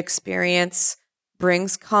 and experience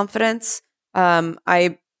brings confidence.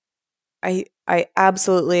 I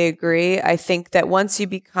absolutely agree. I think that once you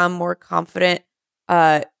become more confident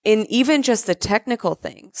in even just the technical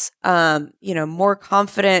things, more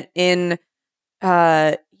confident in,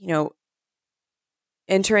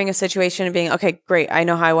 entering a situation and being, okay, great, I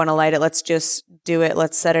know how I want to light it. Let's just do it.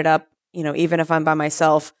 Let's set it up. Even if I'm by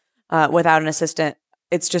myself, without an assistant,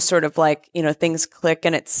 it's just sort of like, things click,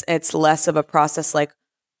 and it's less of a process like,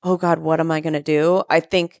 oh God, what am I going to do? I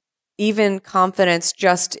think even confidence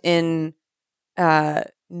just in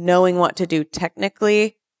knowing what to do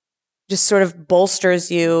technically just sort of bolsters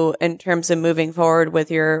you in terms of moving forward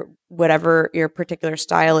with whatever your particular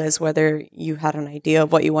style is, whether you had an idea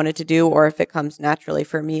of what you wanted to do or if it comes naturally.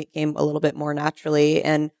 For me, it came a little bit more naturally,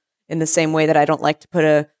 and in the same way that I don't like to put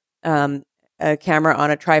a camera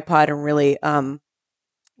on a tripod and really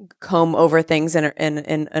comb over things in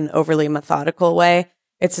an overly methodical way.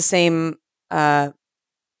 It's the same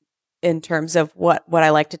in terms of what I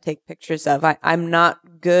like to take pictures of. I'm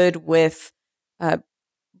not good with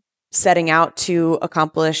setting out to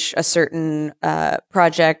accomplish a certain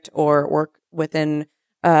project or work within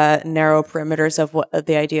narrow perimeters of what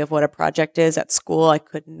the idea of what a project is. At school, I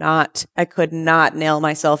could not nail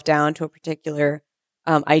myself down to a particular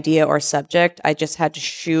idea or subject. I just had to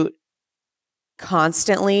shoot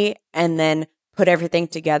constantly and then put everything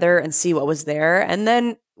together and see what was there. And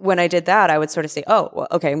then when I did that, I would sort of say, oh, well,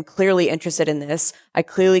 okay, I'm clearly interested in this. I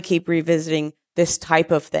clearly keep revisiting this type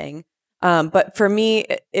of thing. But for me,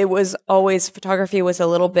 it was always, photography was a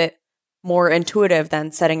little bit more intuitive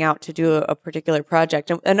than setting out to do a particular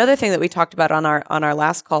project. And another thing that we talked about on our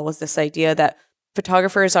last call was this idea that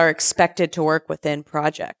photographers are expected to work within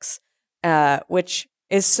projects, which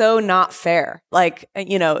is so not fair. Like,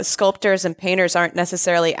 sculptors and painters aren't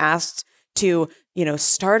necessarily asked to,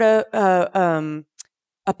 start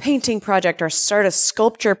a painting project or start a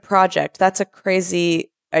sculpture project. That's a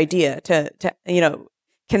crazy idea to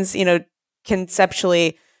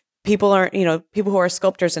conceptually, people who are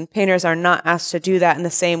sculptors and painters are not asked to do that in the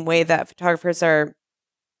same way that photographers are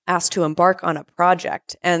asked to embark on a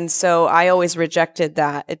project. And so I always rejected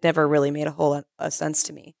that. It never really made a whole lot of sense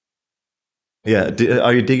to me. Yeah.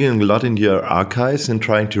 Are you digging a lot into your archives and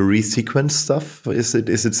trying to resequence stuff? Is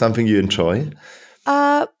it something you enjoy?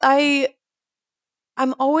 I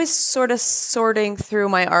I'm always sort of sorting through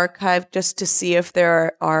my archive just to see if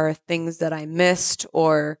there are things that I missed,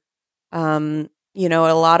 or, you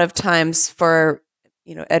know, a lot of times for,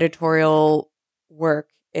 you know, editorial work,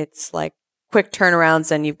 it's like quick turnarounds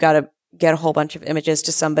and you've got to get a whole bunch of images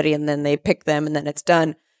to somebody and then they pick them and then it's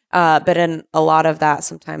done. But in a lot of that,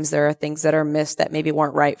 sometimes there are things that are missed that maybe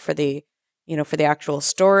weren't right for the, you know, for the actual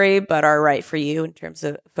story, but are right for you in terms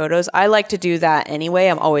of photos. I like to do that anyway.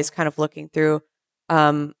 I'm always kind of looking through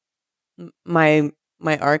my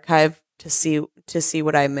archive to see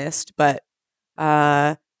what I missed, but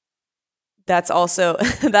that's also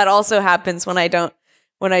that also happens when I don't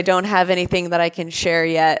have anything that I can share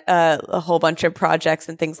yet. A whole bunch of projects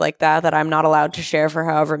and things like that I'm not allowed to share for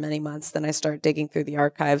however many months. Then I start digging through the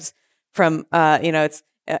archives from you know, it's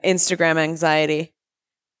Instagram anxiety.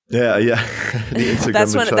 Yeah. The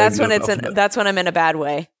Instagram that's when I'm in a bad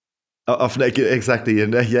way. Often, exactly, and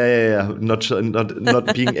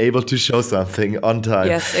not being able to show something on time.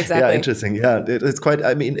 Yes, exactly. Yeah, interesting. Yeah, it's quite.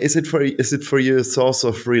 I mean, is it for you a source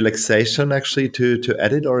of relaxation actually to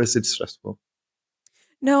edit, or is it stressful?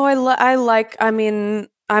 No, I like. I mean,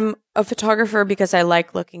 I'm a photographer because I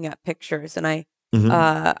like looking at pictures, and I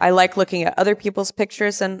like looking at other people's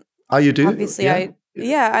pictures, and you do? Obviously, I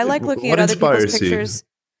like looking at other people's pictures.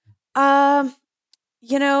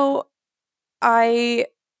 You know,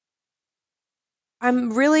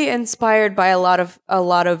 I'm really inspired by a lot of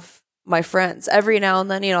my friends. Every now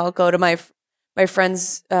and then, you know, I'll go to my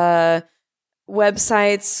friends'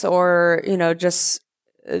 websites, or, you know, just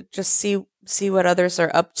see what others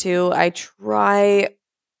are up to. I try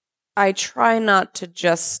not to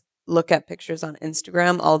just look at pictures on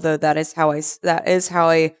Instagram, although that is how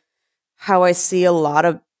I see a lot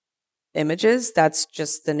of images. That's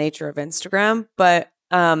just the nature of Instagram. But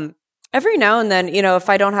every now and then, you know, if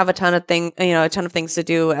I don't have a ton of things to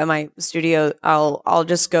do at my studio, I'll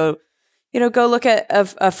just go look at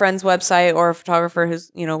a friend's website or a photographer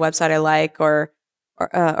whose, you know, website I like, or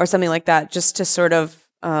something like that, just to sort of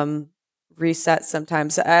reset.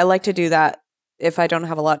 Sometimes I like to do that if I don't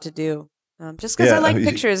have a lot to do, just because I like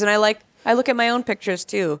pictures, and I look at my own pictures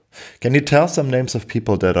too. Can you tell some names of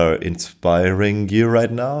people that are inspiring you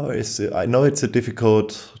right now? I know it's a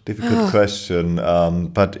difficult question,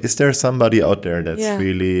 but is there somebody out there that's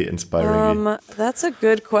really inspiring you? That's a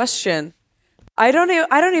good question. I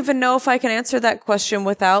don't even know if I can answer that question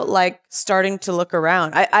without like starting to look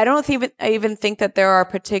around. I don't even think that there are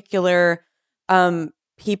particular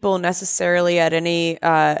people necessarily at any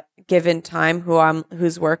given time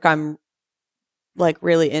whose work I'm like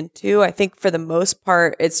really into. I think for the most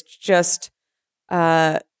part, it's just,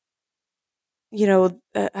 you know,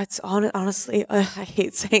 it's honestly, I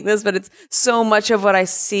hate saying this, but it's so much of what I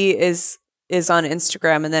see is on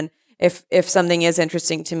Instagram. And then if something is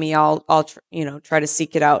interesting to me, I'll try to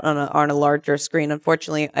seek it out on a larger screen.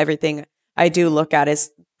 Unfortunately, everything I do look at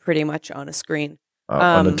is pretty much on a screen.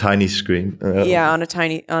 On a tiny screen. On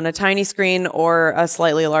a tiny screen, or a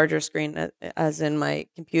slightly larger screen, as in my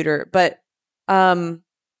computer. But I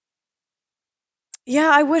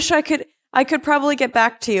wish I could probably get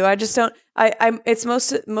back to you. I just don't. It's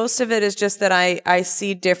most of it is just that I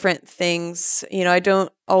see different things. You know, I don't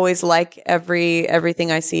always like everything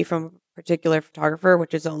I see from a particular photographer,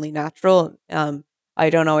 which is only natural. I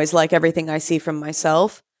don't always like everything I see from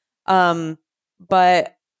myself.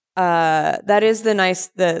 But that is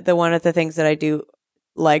the one of the things that I do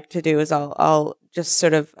like to do is I'll just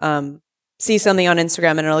sort of see something on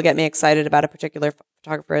Instagram and it'll get me excited about a particular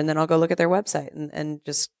photographer, and then I'll go look at their website and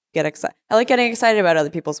just get excited. I like getting excited about other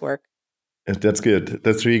people's work. That's good.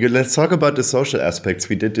 That's really good. Let's talk about the social aspects.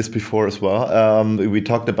 We did this before as well. We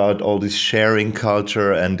talked about all this sharing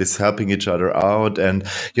culture and this helping each other out, and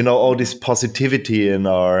you know, all this positivity in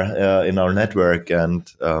our network.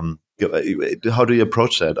 And how do you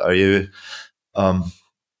approach that? Are you?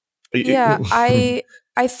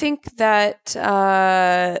 I think that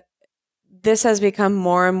this has become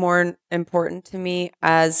more and more important to me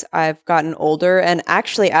as I've gotten older, and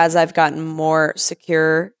actually as I've gotten more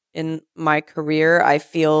secure in my career. I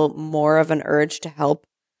feel more of an urge to help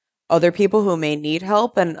other people who may need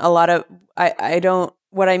help. And a lot of,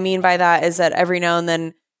 what I mean by that is that every now and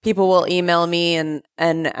then people will email me and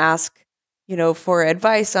ask, you know, for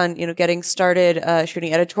advice on, you know, getting started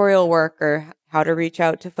shooting editorial work, or how to reach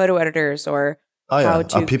out to photo editors, or how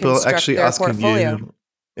to people construct actually their asking portfolio. you?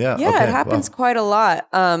 Yeah, it happens quite a lot,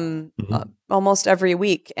 almost every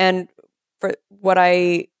week. And for what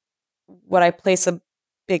I place a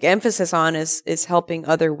big emphasis on is helping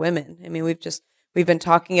other women. I mean, we've been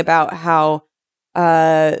talking about how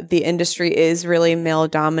the industry is really male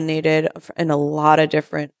dominated in a lot of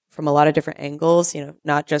different from a lot of different angles,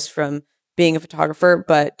 not just from being a photographer,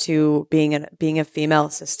 but to being a female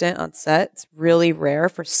assistant on set. It's really rare.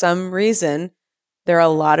 For some reason, there are a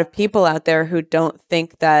lot of people out there who don't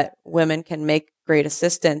think that women can make great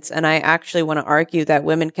assistants. And I actually want to argue that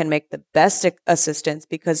women can make the best assistants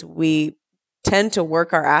because we tend to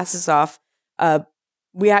work our asses off.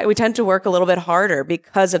 We tend to work a little bit harder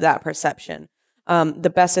because of that perception.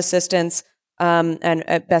 The best assistants and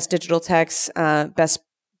best digital techs, best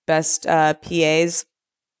PAs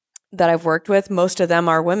that I've worked with, most of them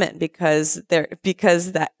are women because of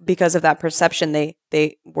that perception.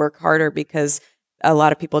 They work harder because a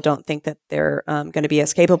lot of people don't think that they're going to be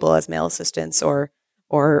as capable as male assistants or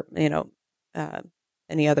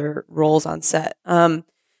any other roles on set.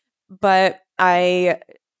 But I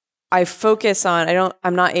focus on,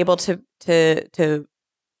 I'm not able to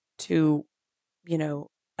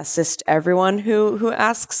assist everyone who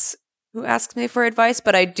asks me for advice,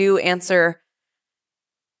 but I do answer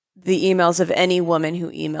the emails of any woman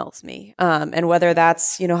who emails me. And whether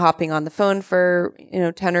that's, hopping on the phone for,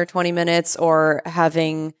 10 or 20 minutes or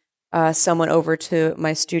having someone over to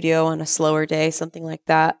my studio on a slower day, something like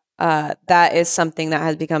that, that is something that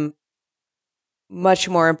has become much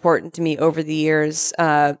more important to me over the years,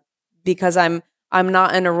 because I'm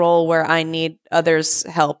not in a role where I need others'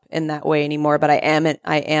 help in that way anymore, but I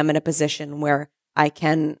am in a position where I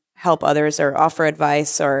can help others or offer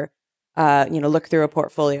advice or look through a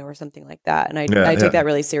portfolio or something like that. And I take that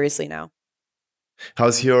really seriously now.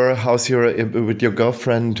 How's your with your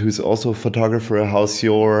girlfriend who's also a photographer? How's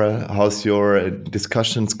your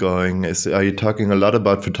discussions going? Are you talking a lot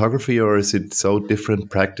about photography, or is it so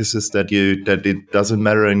different practices that it doesn't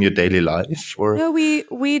matter in your daily life? Or no,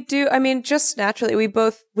 we do. I mean, just naturally, we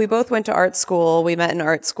both went to art school. We met in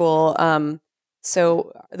art school.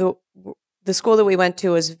 So the school that we went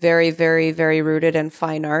to was very, very, very rooted in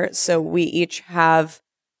fine art. So we each have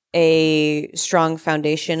a strong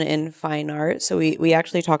foundation in fine art. So we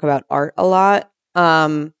actually talk about art a lot,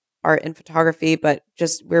 art and photography, but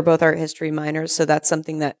we're both art history minors. So that's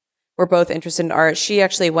something that we're both interested in art. She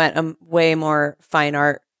actually went a way more fine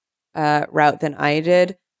art route than I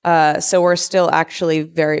did. So we're still actually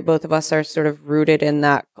both of us are sort of rooted in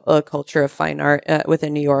that culture of fine art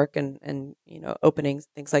within New York and openings,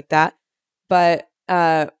 things like that. But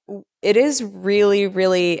it is really,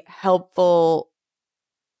 really helpful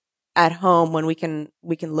at home when we can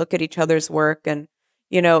look at each other's work. And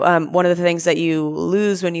one of the things that you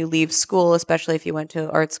lose when you leave school, especially if you went to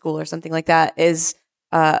art school or something like that, is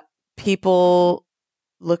people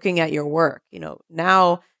looking at your work.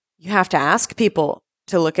 Now you have to ask people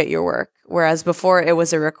to look at your work, whereas before it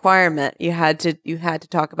was a requirement. You had to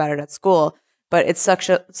talk about it at school. But it's such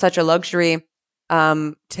a luxury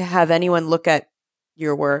to have anyone look at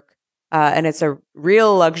your work. And it's a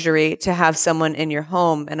real luxury to have someone in your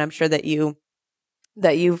home. And I'm sure that you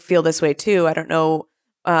feel this way too. I don't know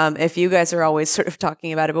if you guys are always sort of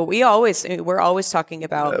talking about it, but we're always talking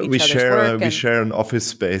about each other's work. We share an office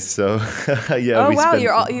space, so yeah. Oh wow, you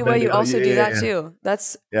also do that too.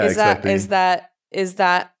 Exactly. Is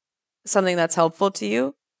that something that's helpful to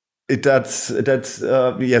you? That's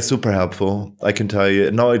super helpful. I can tell you.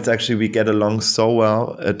 No, it's actually, we get along so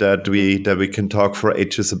well that we can talk for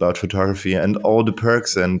ages about photography and all the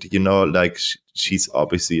perks. And like she's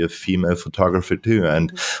obviously a female photographer too,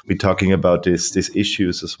 and we're talking about these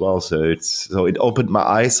issues as well. So it opened my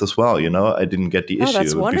eyes as well. I didn't get the issue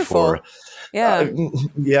that's wonderful. Before. Yeah,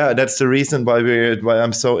 yeah, that's the reason why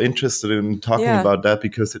I'm so interested in talking about that,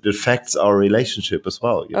 because it affects our relationship as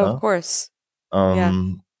well. Of course.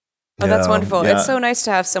 Oh, that's wonderful. Yeah. It's so nice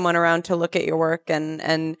to have someone around to look at your work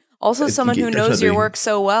and also someone who knows your work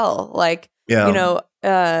so well. Like, for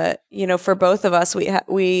both of us,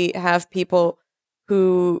 we have people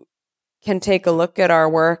who can take a look at our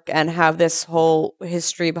work and have this whole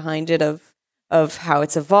history behind it of how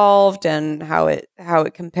it's evolved and how it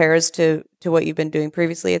compares to what you've been doing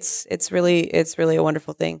previously. It's really a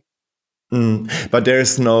wonderful thing. But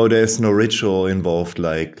there's no ritual involved,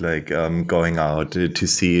 like going out to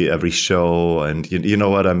see every show, and you know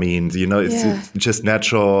what I mean. It's just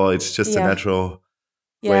natural. It's just a natural.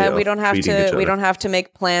 Yeah, we don't have to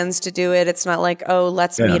make plans to do it. It's not like, oh,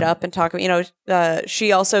 let's meet up and talk.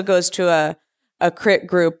 She also goes to a crit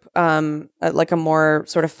group, like a more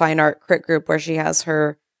sort of fine art crit group, where she has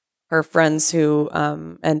her friends who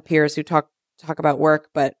and peers who talk about work,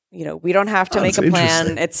 but we don't have to make a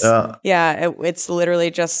plan. It's it's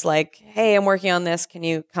literally just like, hey, I'm working on this. Can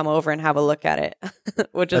you come over and have a look at it?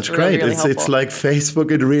 Which That's is really, great. really helpful. It's like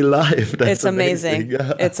Facebook in real life. It's amazing.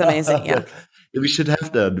 It's amazing. Yeah. We should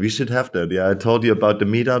have that. We should have that. Yeah, I told you about the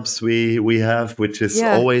meetups we have, which is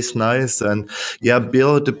Yeah. always nice. And yeah,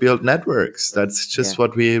 build networks. That's just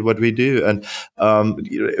Yeah. what we do. And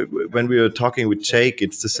when we were talking with Jake,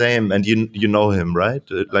 it's the same. And you know him, right?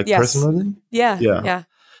 Like Yes. personally? Yeah. Yeah. Yeah.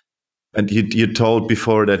 And you told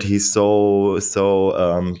before that he's so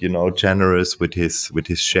generous with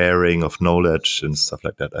his sharing of knowledge and stuff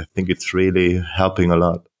like that. I think it's really helping a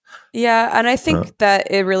lot. Yeah, and I think that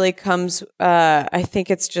it really comes. I think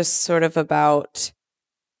it's just sort of about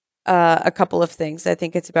a couple of things. I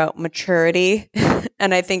think it's about maturity,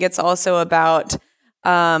 and I think it's also about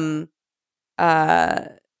um, uh,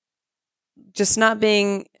 just not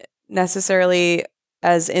being necessarily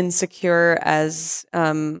as insecure as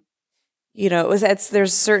there's a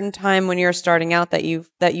certain time when you're starting out that you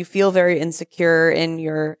feel very insecure in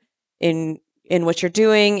your in what you're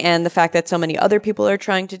doing, and the fact that so many other people are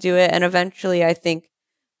trying to do it. And eventually I think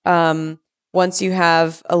once you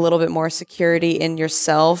have a little bit more security in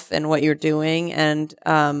yourself and what you're doing, and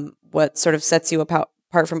what sort of sets you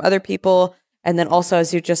apart from other people, and then also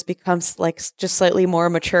as you just become just slightly more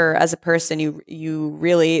mature as a person, you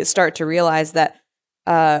really start to realize that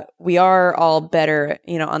we are all better,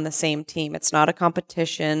 on the same team. It's not a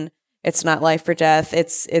competition. It's not life or death.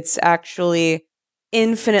 It's actually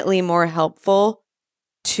infinitely more helpful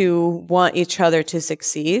to want each other to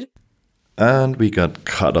succeed. And we got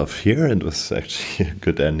cut off here. It was actually a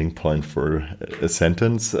good ending point for a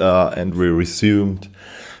sentence. And we resumed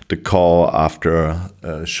the call after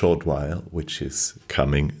a short while, which is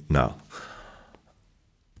coming now.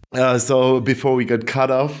 So before we got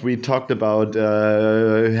cut off, we talked about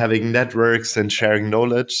having networks and sharing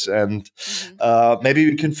knowledge, and maybe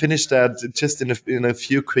we can finish that just in a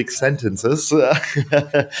few quick sentences.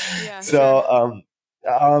 Yeah, so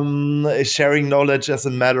sharing knowledge as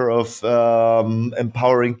a matter of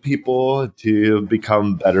empowering people to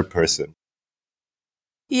become a better person.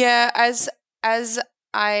 Yeah, as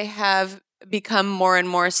I have become more and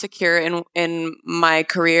more secure in my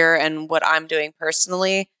career and what I'm doing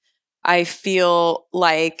personally, I feel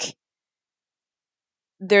like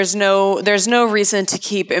there's no reason to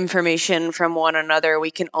keep information from one another. We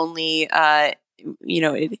can only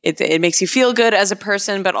it makes you feel good as a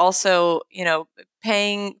person, but also,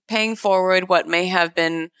 paying forward what may have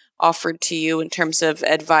been offered to you in terms of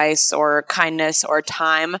advice or kindness or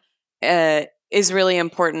time is really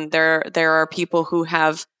important. There are people who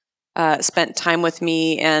have spent time with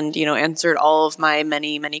me and, answered all of my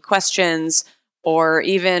many questions, or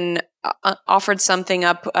even offered something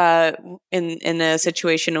up in a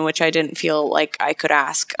situation in which I didn't feel like I could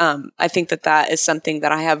ask. I think that is something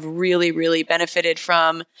that I have really, really benefited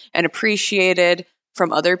from and appreciated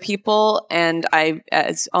from other people, and I,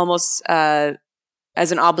 as almost as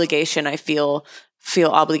an obligation, I feel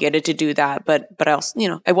obligated to do that. But I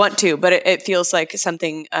also, I want to, but it feels like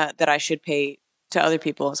something that I should pay to other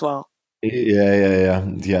people as well. Yeah.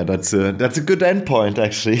 That's a good endpoint,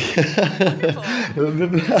 actually.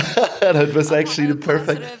 That was actually the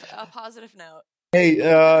perfect. A positive note. Hey,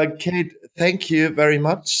 Kate, thank you very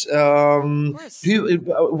much. Of course.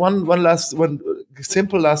 One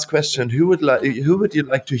simple last question: who would you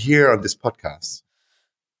like to hear on this podcast?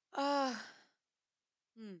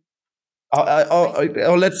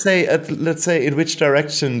 Or let's say, in which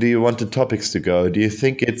direction do you want the topics to go? Do you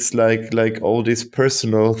think it's like all these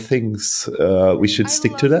personal things? We should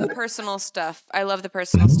stick to that. Personal stuff. I love the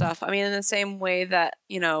personal stuff. I mean, in the same way that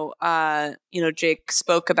Jake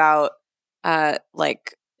spoke about,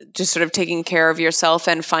 like just sort of taking care of yourself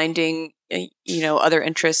and finding other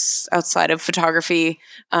interests outside of photography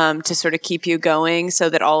to sort of keep you going, so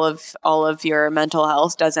that all of your mental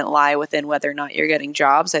health doesn't lie within whether or not you're getting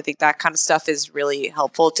jobs. I think that kind of stuff is really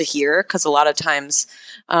helpful to hear, because a lot of times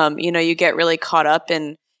you get really caught up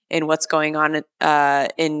in what's going on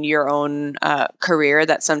in your own career,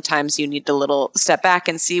 that sometimes you need to little step back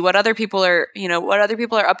and see what other people are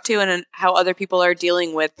up to, and how other people are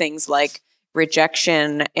dealing with things like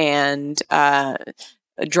rejection and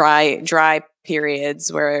dry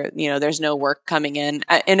periods where there's no work coming in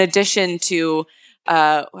addition to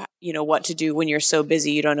what to do when you're so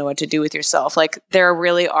busy you don't know what to do with yourself. Like, there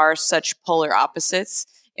really are such polar opposites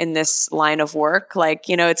in this line of work. Like,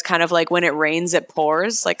 it's kind of like when it rains it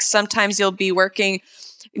pours. Like, sometimes you'll be working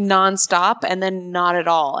nonstop and then not at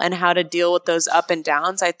all, and how to deal with those up and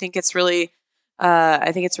downs. I think it's really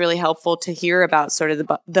helpful to hear about sort of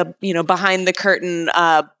the behind the curtain,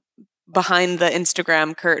 behind the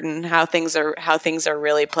Instagram curtain, how things are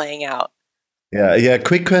really playing out. Yeah, yeah.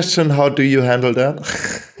 Quick question: how do you handle that?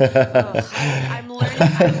 Oh, I'm learning.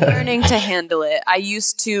 I'm learning to handle it. I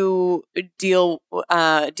used to deal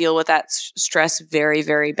with that stress very,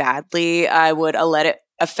 very badly. I would let it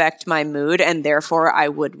affect my mood, and therefore I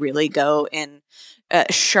would really go in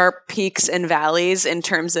sharp peaks and valleys in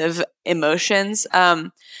terms of emotions.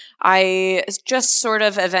 I just sort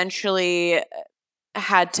of eventually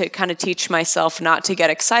had to kind of teach myself not to get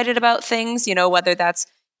excited about things, whether that's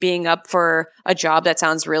being up for a job that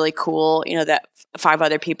sounds really cool, that five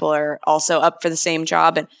other people are also up for the same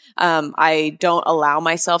job. And I don't allow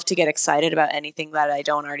myself to get excited about anything that I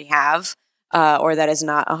don't already have. Or that is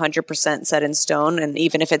not 100% set in stone. And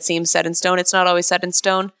even if it seems set in stone, it's not always set in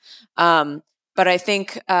stone. But I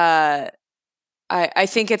think I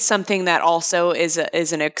think it's something that also is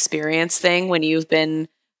an experience thing. When you've been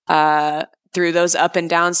through those up and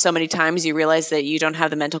downs so many times, you realize that you don't have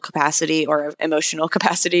the mental capacity or emotional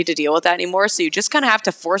capacity to deal with that anymore. So you just kind of have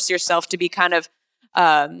to force yourself to be kind of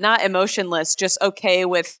not emotionless, just okay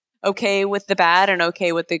with the bad and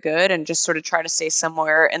okay with the good, and just sort of try to stay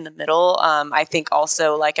somewhere in the middle. I think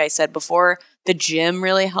also, like I said before, the gym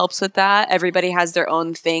really helps with that. Everybody has their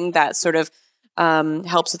own thing that sort of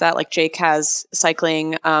helps with that. Like Jake has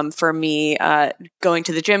cycling. For me, going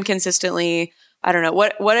to the gym consistently. I don't know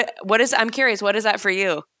what is. I'm curious. What is that for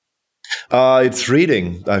you? It's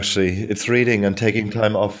reading, actually. It's reading and taking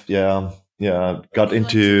time off. Yeah, yeah. What Got do you like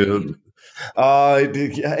to read? into.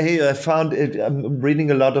 Hey, I found it. I'm reading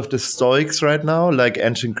a lot of the Stoics right now, like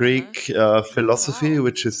ancient Uh-huh. Greek philosophy, Wow.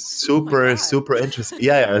 which is Oh my super, God. super interesting.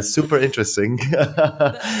 Yeah, yeah, super interesting.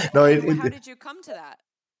 No, How did you come to that?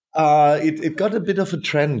 it got a bit of a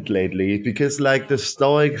trend lately because like the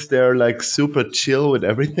Stoics, they're like super chill with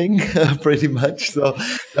everything, pretty much. So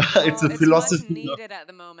it's Well, a it's much philosophy. needed at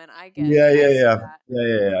the moment. I get Yeah, it. I yeah, see yeah, that. yeah,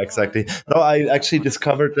 yeah, yeah, Oh, exactly. No, I actually wonderful.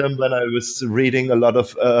 discovered them when I was reading a lot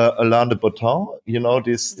of Alain de Botton. You know,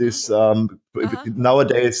 Hmm. Uh-huh.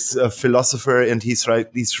 nowadays philosopher, and he's right.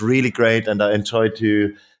 He's really great, and I enjoy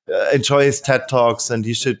his TED talks. And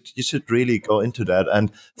you should really go into that.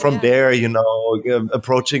 And from Yeah. there,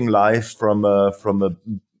 approaching life from a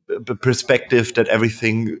perspective that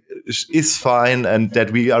everything is fine and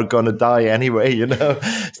that we are gonna die anyway.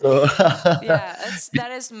 So. Yeah,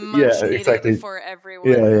 that is Yeah, much needed exactly. for Yeah, everyone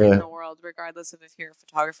in yeah. the world, regardless of if you're a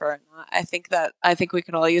photographer or not. I think we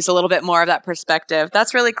could all use a little bit more of that perspective.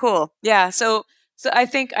 That's really cool. Yeah. So I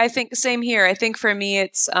think same here. I think for me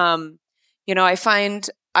it's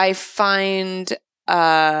I find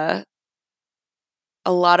uh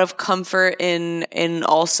a lot of comfort in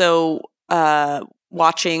also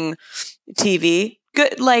watching TV.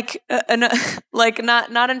 Good, like like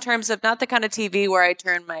not in terms of, not the kind of TV where I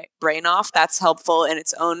turn my brain off. That's helpful in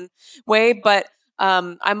its own way, but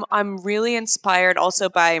I'm really inspired also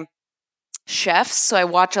by chefs. So I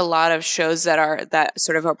watch a lot of shows that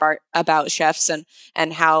sort of about chefs,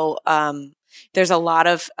 and how there's a lot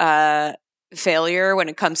of failure when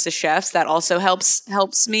it comes to chefs. That also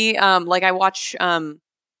helps me. Like I watch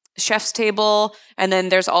Chef's Table, and then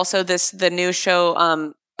there's also the new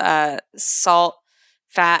show Salt,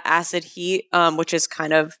 Fat, Acid, Heat, which is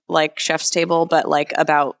kind of like Chef's Table, but like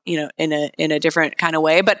about in a different kind of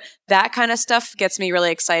way. But that kind of stuff gets me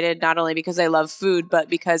really excited, not only because I love food, but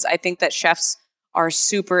because I think that chefs are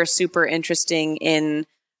super super interesting in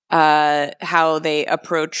how they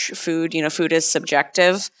approach food. Food is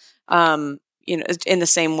subjective. In the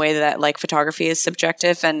same way that like photography is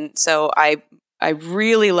subjective, and so I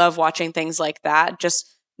really love watching things like that.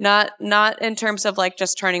 Just not in terms of like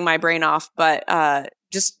just turning my brain off, but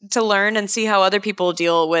just to learn and see how other people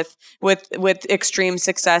deal with extreme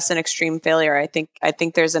success and extreme failure. I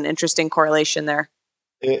think there's an interesting correlation there.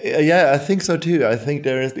 Yeah, I think so too. I think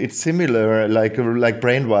it's similar, like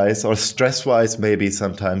brain wise or stress wise, maybe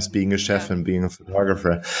sometimes being a Yeah, chef and being a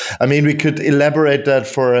photographer. I mean, we could elaborate that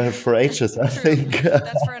for ages. I true. think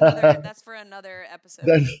That's for another episode.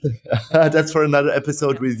 that's for another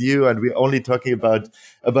episode Yeah, with you, and we're only talking about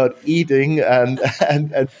eating and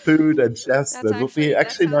and food and chefs. That would be that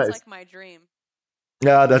actually sounds nice. like my dream.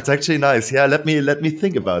 Yeah, that's actually nice. Yeah, let me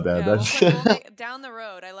think about that. Yeah, That's we'll make down the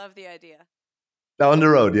road. I love the idea. down the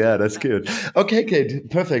road. Yeah, that's Yeah, good. Okay, Kate,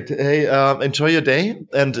 perfect. Hey, enjoy your day,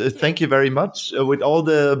 and thank you. thank you very much. With all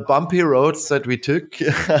the bumpy roads that we took We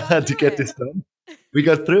got to through get it. this done, we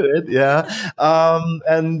got through it. Yeah,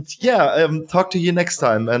 and yeah, talk to you next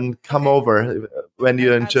time, and come Okay, over when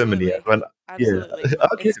you're in Germany. absolutely, Yeah, absolutely.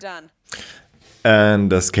 okay. It's done.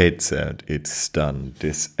 And as Kate said, it's done.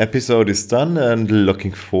 This episode is done, and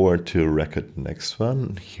looking forward to record the next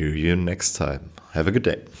one. Hear you next time. Have a good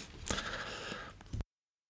day.